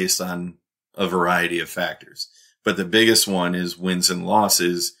number based on a variety of factors. But the biggest one is wins and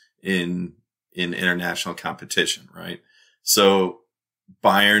losses in international competition, right? So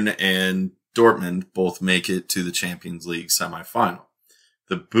Bayern and Dortmund both make it to the Champions League semifinal.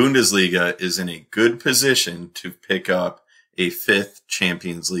 The Bundesliga is in a good position to pick up a 5th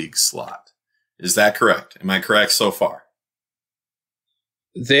Champions League slot. Is that correct? Am I correct so far?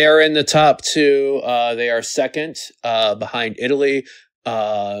 They are in the top 2. They are second behind Italy.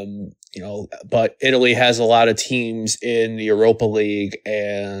 But Italy has a lot of teams in the Europa League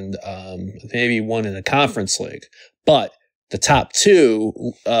and maybe one in the Conference League. But the top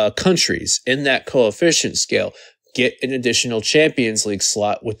 2 countries in that coefficient scale get an additional Champions League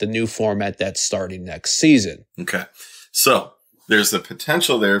slot with the new format that's starting next season. Okay. So there's the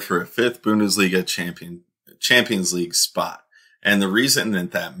potential there for a 5th Bundesliga Champions League spot. And the reason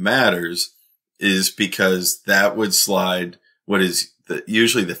that matters is because that would slide what is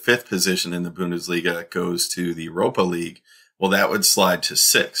usually the 5th position in the Bundesliga goes to the Europa League. Well, that would slide to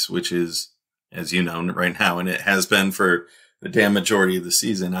 6, which is, as you know, right now, and it has been for the damn majority of the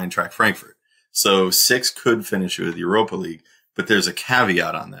season, Eintracht Frankfurt. So 6 could finish with Europa League, but there's a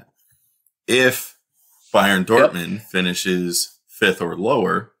caveat on that. If Bayern Dortmund finishes 5th or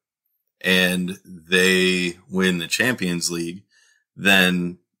lower and they win the Champions League,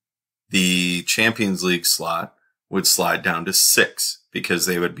 then the Champions League slot would slide down to 6 because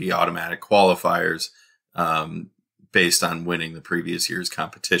they would be automatic qualifiers based on winning the previous year's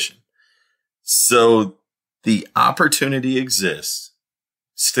competition. So the opportunity exists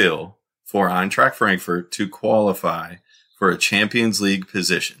still for Eintracht Frankfurt to qualify for a Champions League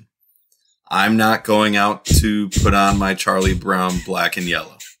position. I'm not going out to put on my Charlie Brown black and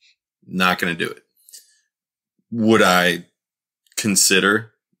yellow. Not going to do it. Would I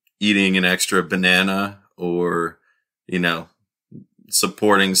consider eating an extra banana or,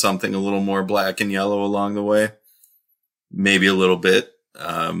 supporting something a little more black and yellow along the way? Maybe a little bit.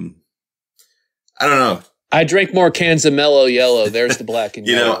 I don't know. I drank more cans of Mellow Yellow. There's the black and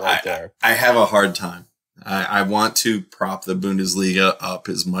yellow right there. I have a hard time. I want to prop the Bundesliga up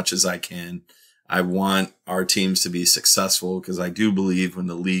as much as I can. I want our teams to be successful because I do believe when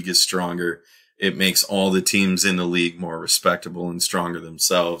the league is stronger, it makes all the teams in the league more respectable and stronger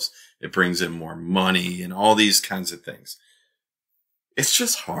themselves. It brings in more money and all these kinds of things. It's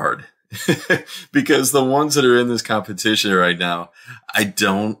just hard because the ones that are in this competition right now, I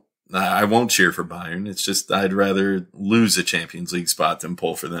don't I won't cheer for Bayern. It's just I'd rather lose a Champions League spot than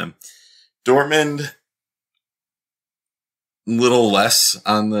pull for them. Dortmund, little less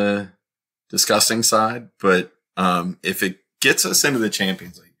on the disgusting side, but if it gets us into the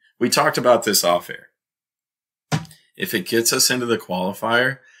Champions League, we talked about this off air. If it gets us into the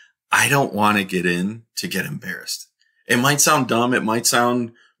qualifier, I don't want to get embarrassed. It might sound dumb. It might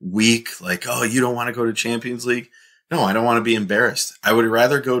sound weak. Like, oh, you don't want to go to Champions League? No, I don't want to be embarrassed. I would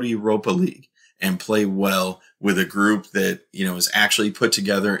rather go to Europa League and play well with a group that, is actually put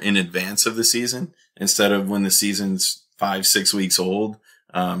together in advance of the season instead of when the season's 5-6 weeks old,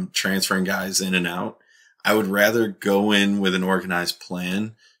 transferring guys in and out. I would rather go in with an organized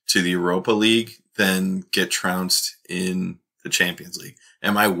plan to the Europa League than get trounced in the Champions League.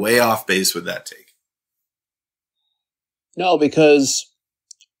 Am I way off base with that take? No, because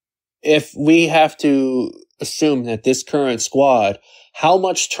if we have to assume that this current squad, how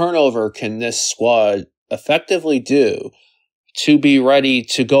much turnover can this squad effectively do to be ready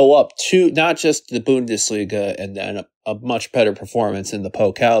to go up to not just the Bundesliga and then a much better performance in the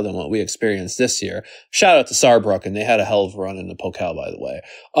Pokal than what we experienced this year? Shout out to Saarbrücken. They had a hell of a run in the Pokal, by the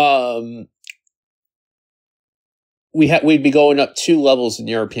way. We'd be going up 2 levels in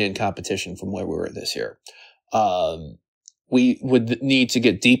European competition from where we were this year. We would need to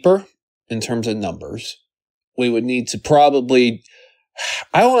get deeper in terms of numbers. We would need to probably,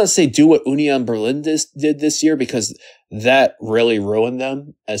 I don't want to say do what Union Berlin did this year, because that really ruined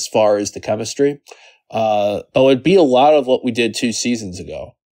them as far as the chemistry. But it would be a lot of what we did 2 seasons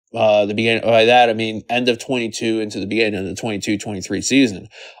ago. The beginning, by that, I mean, end of 22 into the beginning of the 22-23 season.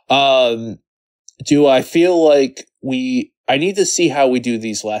 Do I feel like I need to see how we do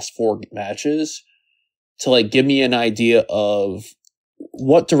these last 4 matches to give me an idea of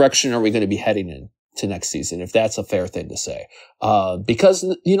what direction are we going to be heading in to next season, if that's a fair thing to say. Because,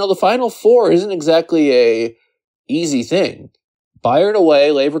 the Final Four isn't exactly a easy thing. Bayern away,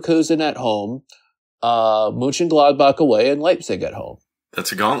 Leverkusen at home, Mönchengladbach away, and Leipzig at home.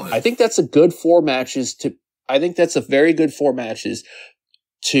 That's a gauntlet. I think that's a good 4 matches I think that's a very good 4 matches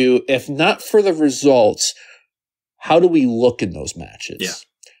to, if not for the results, how do we look in those matches?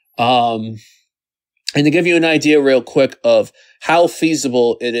 Yeah. And to give you an idea real quick of how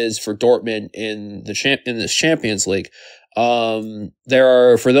feasible it is for Dortmund in this Champions League, there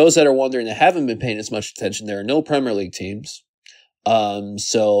are, for those that are wondering that haven't been paying as much attention, there are no Premier League teams.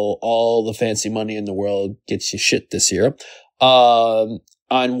 So all the fancy money in the world gets you shit this year. On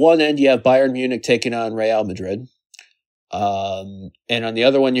one end, you have Bayern Munich taking on Real Madrid. And on the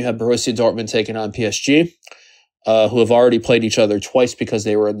other one, you have Borussia Dortmund taking on PSG. Who have already played each other twice because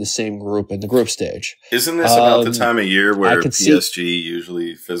they were in the same group in the group stage. Isn't this about the time of year where PSG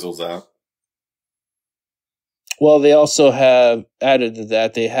usually fizzles out? Well, they also have added to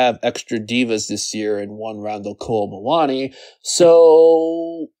that, they have extra divas this year in one Randall Cole Mawani.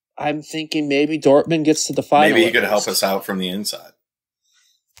 So I'm thinking maybe Dortmund gets to the final. Maybe he could help us out from the inside.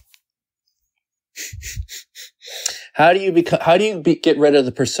 How do you get rid of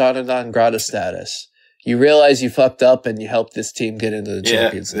the persona non grata status? You realize you fucked up and you helped this team get into the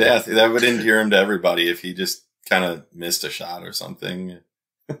Champions League. Yeah, that would endear him to everybody if he just kind of missed a shot or something.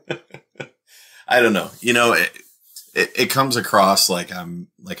 I don't know. It comes across like I'm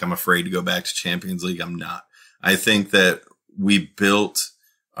afraid to go back to Champions League. I'm not. I think that we built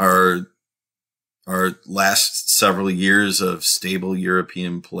our last several years of stable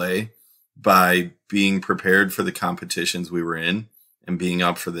European play by being prepared for the competitions we were in and being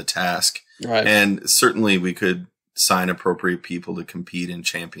up for the task. Right. And certainly we could sign appropriate people to compete in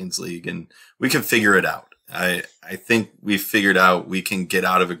Champions League, and we can figure it out. I think we figured out we can get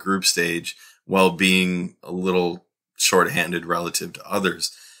out of a group stage while being a little shorthanded relative to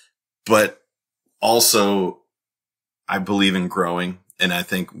others. But also, I believe in growing, and I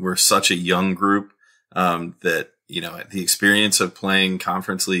think we're such a young group that, the experience of playing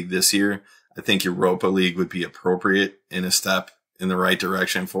Conference League this year, I think Europa League would be appropriate in a step in the right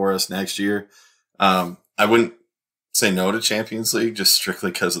direction for us next year. I wouldn't say no to Champions League just strictly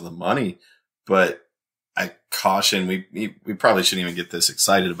because of the money, but I caution, we probably shouldn't even get this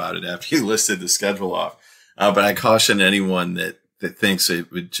excited about it after you listed the schedule off. But I caution anyone that thinks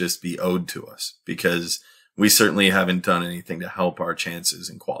it would just be owed to us, because we certainly haven't done anything to help our chances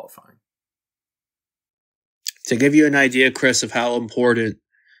in qualifying. To give you an idea, Chris, of how important,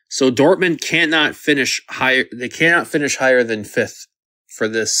 so Dortmund cannot finish higher. They cannot finish higher than 5th for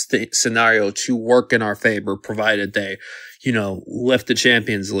this scenario to work in our favor, provided they, lift the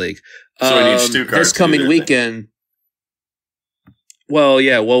Champions League. So we need Stuttgart this coming weekend. Well,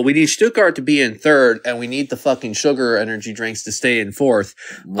 yeah. Well, we need Stuttgart to be in third, and we need the fucking sugar energy drinks to stay in fourth.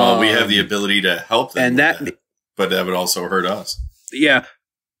 Well, we have the ability to help them, and that, but that would also hurt us. Yeah.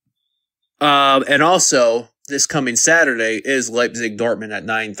 And also, this coming Saturday is Leipzig Dortmund at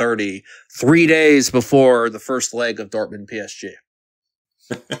 9:30, 3 days before the first leg of Dortmund PSG.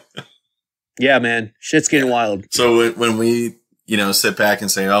 Yeah, man, shit's getting wild. So when we, sit back and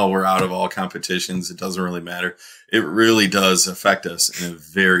say, "Oh, we're out of all competitions," it doesn't really matter. It really does affect us in a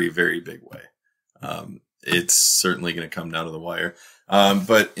very, very big way. It's certainly going to come down to the wire.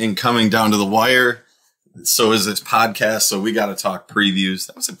 But in coming down to the wire, so is this podcast. So we got to talk previews.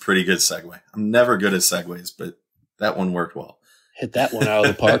 That was a pretty good segue. I'm never good at segues, but that one worked well. Hit that one out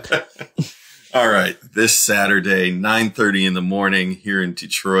of the park. All right. This Saturday, 9:30 in the morning here in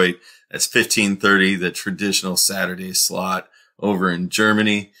Detroit. That's 15:30, the traditional Saturday slot over in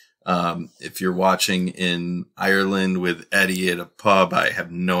Germany. If you're watching in Ireland with Eddie at a pub, I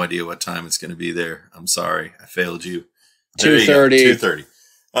have no idea what time it's going to be there. I'm sorry. I failed you. 2:30.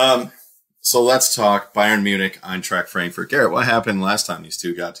 2:30. So let's talk Bayern Munich, Eintracht Frankfurt. Garrett, what happened last time these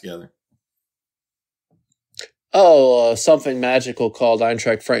two got together? Something magical called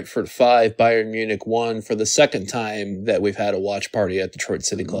Eintracht Frankfurt 5, Bayern Munich 1 for the second time that we've had a watch party at Detroit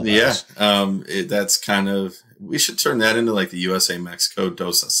City Clubhouse. Yeah. That's kind of, we should turn that into like the USA Mexico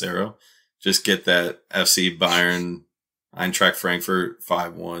Dos a Cero. Just get that FC Bayern, Eintracht Frankfurt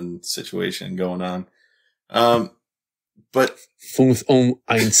 5-1 situation going on. But 5-1.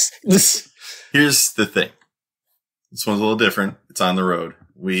 Here's the thing. This one's a little different. It's on the road.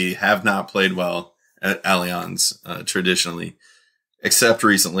 We have not played well at Allianz traditionally, except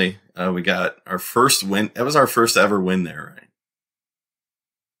recently. We got our first win. That was our first ever win there, right?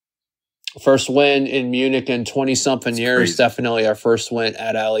 First win in Munich in 20-something years. Crazy. Definitely our first win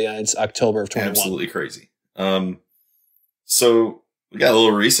at Allianz, October of 21. Absolutely crazy. So we got a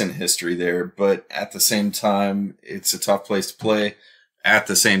little recent history there, but at the same time, it's a tough place to play. At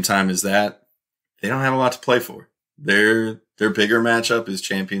the same time as that, they don't have a lot to play for. Their bigger matchup is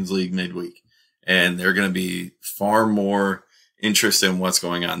Champions League midweek, and they're going to be far more interested in what's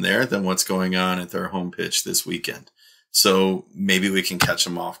going on there than what's going on at their home pitch this weekend. So maybe we can catch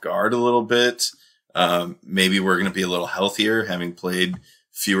them off guard a little bit. Maybe we're going to be a little healthier, having played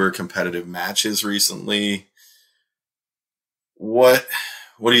fewer competitive matches recently. What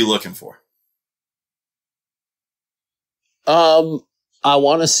are you looking for? I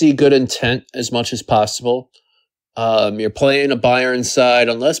want to see good intent as much as possible. You're playing a Bayern side.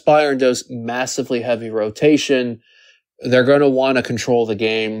 Unless Bayern does massively heavy rotation, they're going to want to control the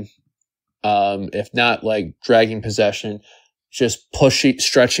game. If not like dragging possession, just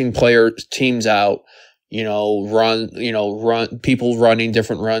stretching teams out, run people running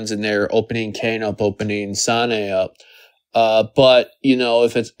different runs in there, opening Kane up, opening Sane up. But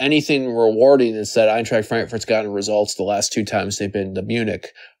if it's anything rewarding, it's that Eintracht Frankfurt's gotten results the last two times they've been to Munich.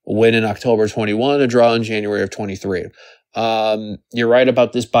 A win in October 21, a draw in January of 23. You're right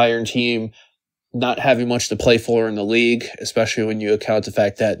about this Bayern team not having much to play for in the league, especially when you account the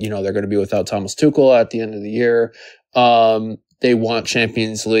fact that, they're going to be without Thomas Tuchel at the end of the year. They want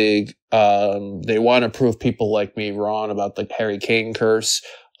Champions League. They want to prove people like me wrong about the Harry Kane curse.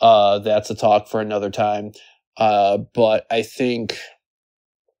 That's a talk for another time. But I think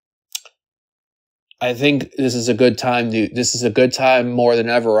this is a good time. This is a good time more than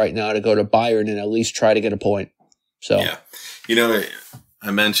ever right now to go to Bayern and at least try to get a point. So yeah, I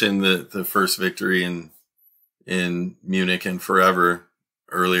mentioned the first victory in Munich in forever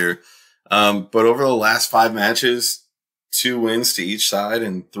earlier, but over the last 5 matches, 2 wins to each side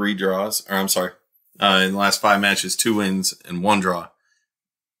and 3 draws. Or I'm sorry, in the last 5 matches, 2 wins and 1 draw.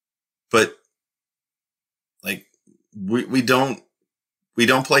 But like we don't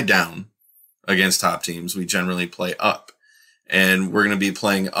play down against top teams. We generally play up, and we're going to be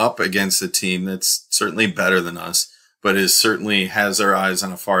playing up against a team that's certainly better than us, but certainly has their eyes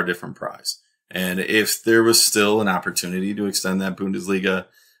on a far different prize. And if there was still an opportunity to extend that Bundesliga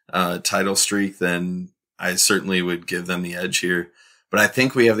title streak, then I certainly would give them the edge here. But I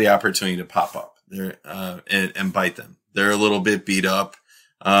think we have the opportunity to pop up there and bite them. They're a little bit beat up.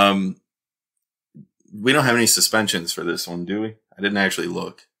 We don't have any suspensions for this one, do we? I didn't actually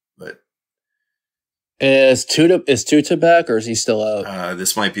look, but is Tuta back, or is he still out?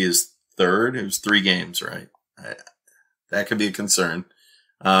 This might be his 3rd. It was 3 games, right? That could be a concern.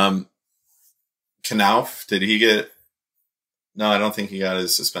 Knauf, did he get? No, I don't think he got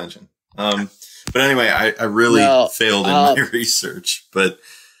his suspension. But anyway, I really failed in my research, but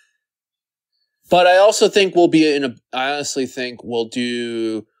I also think I honestly think we'll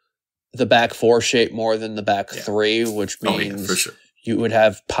do the back 4 shape more than the back 3, which means for sure. you would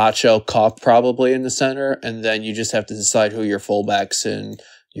have Pacho Koch probably in the center, and then you just have to decide who your fullbacks and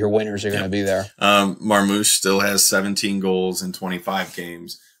your winners are going to be there. Marmouche still has 17 goals in 25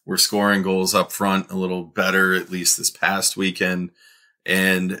 games. We're scoring goals up front a little better, at least this past weekend.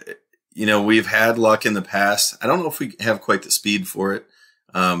 And, we've had luck in the past. I don't know if we have quite the speed for it,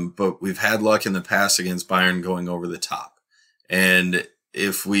 but we've had luck in the past against Bayern going over the top. And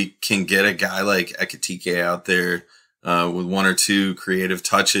if we can get a guy like Ekitike out there with one or two creative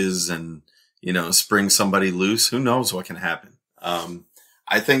touches and, spring somebody loose, who knows what can happen.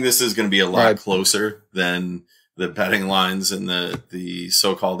 I think this is going to be a lot closer than the betting lines and the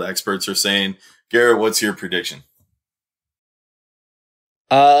so-called experts are saying. Garrett, what's your prediction?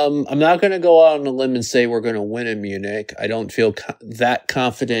 I'm not going to go out on a limb and say we're going to win in Munich. I don't feel that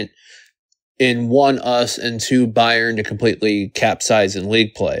confident in one, us, and two, Bayern to completely capsize in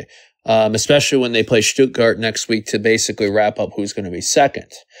league play, especially when they play Stuttgart next week to basically wrap up who's going to be second.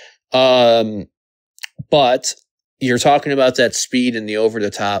 But you're talking about that speed and the over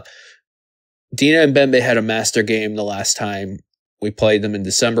the top. Dina Mbembe had a master game the last time we played them in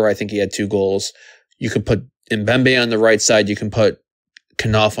December. I think he had 2 goals. You could put Mbembe on the right side. You can put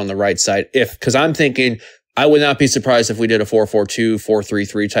Knopf on the right side. Because I'm thinking, I would not be surprised if we did a 4-4-2,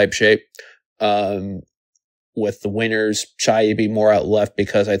 4-3-3 type shape. With the winners, Chayi more out left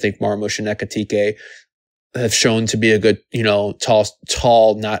because I think Marmouche and Ekitike have shown to be a good,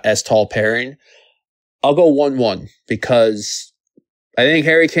 tall, not as tall pairing. I'll go 1-1 because I think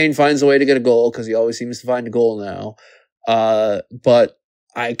Harry Kane finds a way to get a goal because he always seems to find a goal now. But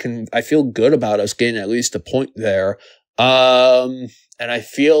I feel good about us getting at least a point there. And I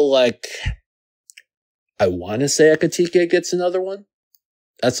feel like I want to say Ekitike gets another one.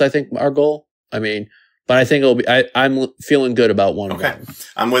 That's, I think, our goal. But I think it'll be, I'm feeling good about 1-1. Okay.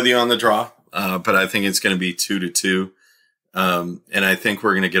 I'm with you on the draw. But I think it's going to be 2-2. And I think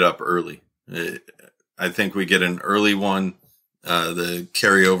we're going to get up early. I think we get an early one. The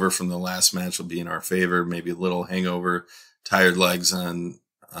carryover from the last match will be in our favor. Maybe a little hangover, tired legs on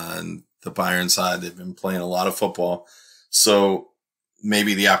the Bayern side. They've been playing a lot of football. So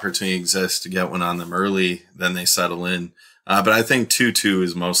maybe the opportunity exists to get one on them early, then they settle in. But I think 2-2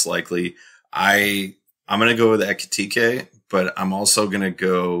 is most likely. I'm going to go with Ekitike, but I'm also going to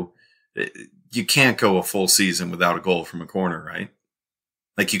go, you can't go a full season without a goal from a corner, right?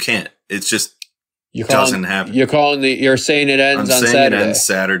 Like you can't. It's just doesn't happen. You're saying it ends on Saturday. I'm saying it ends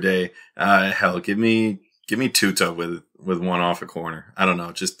Saturday. Hell, give me Tuta with one off a corner. I don't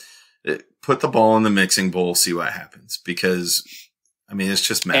know. Just put the ball in the mixing bowl, see what happens. Because it's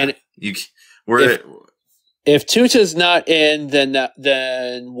just mad. If Tuta's not in,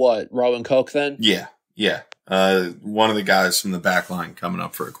 then what? Rowan Koch then? Yeah. One of the guys from the back line coming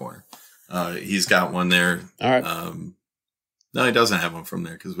up for a corner. He's got one there. All right. No, he doesn't have one from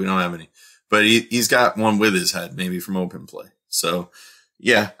there because we don't have any. But he's got one with his head, maybe from open play. So,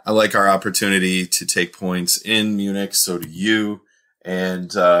 yeah, I like our opportunity to take points in Munich. So do you.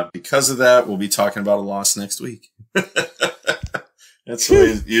 And because of that, we'll be talking about a loss next week. That's the way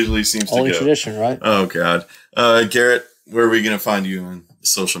it usually seems to go. Only tradition, right? Oh, God. Garrett, where are we going to find you on the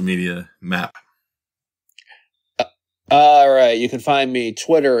social media map? All right. You can find me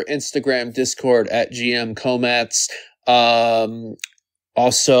Twitter, Instagram, Discord at GM Comats.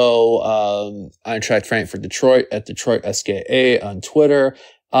 Also, Eintracht Frankfurt Detroit at Detroit SKA on Twitter.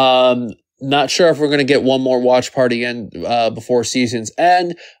 Not sure if we're going to get one more watch party in before season's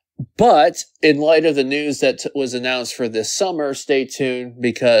end. But in light of the news that was announced for this summer, stay tuned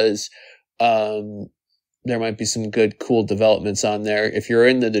because there might be some good, cool developments on there. If you're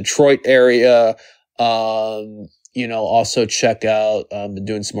in the Detroit area, also check out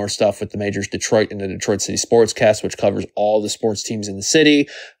doing some more stuff with the Majors Detroit and the Detroit City Sportscast, which covers all the sports teams in the city.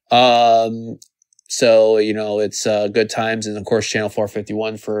 So, it's good times. And, of course, Channel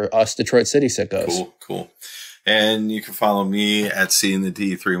 451 for us Detroit City sickos. Cool. And you can follow me at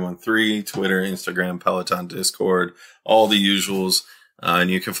CintheD313, Twitter, Instagram, Peloton, Discord, all the usuals. And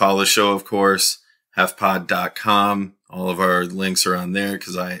you can follow the show, of course, hefpod.com. All of our links are on there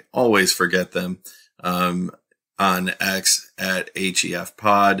because I always forget them. On X at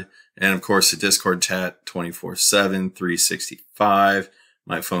HEFpod. And, of course, the Discord chat 24/7, 365.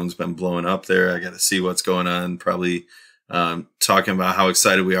 My phone's been blowing up there. I got to see what's going on. Probably talking about how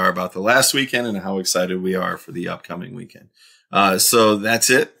excited we are about the last weekend and how excited we are for the upcoming weekend. So that's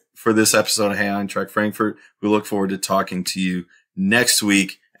it for this episode of Hey Eintracht Frankfurt. We look forward to talking to you next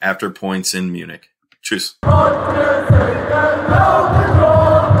week after points in Munich. Tschüss.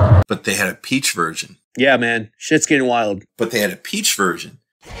 But they had a peach version. Yeah, man. Shit's getting wild. But they had a peach version.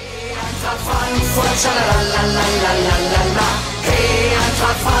 Hey,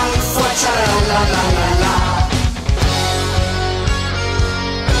 Eintracht Frankfurt, la la la la la.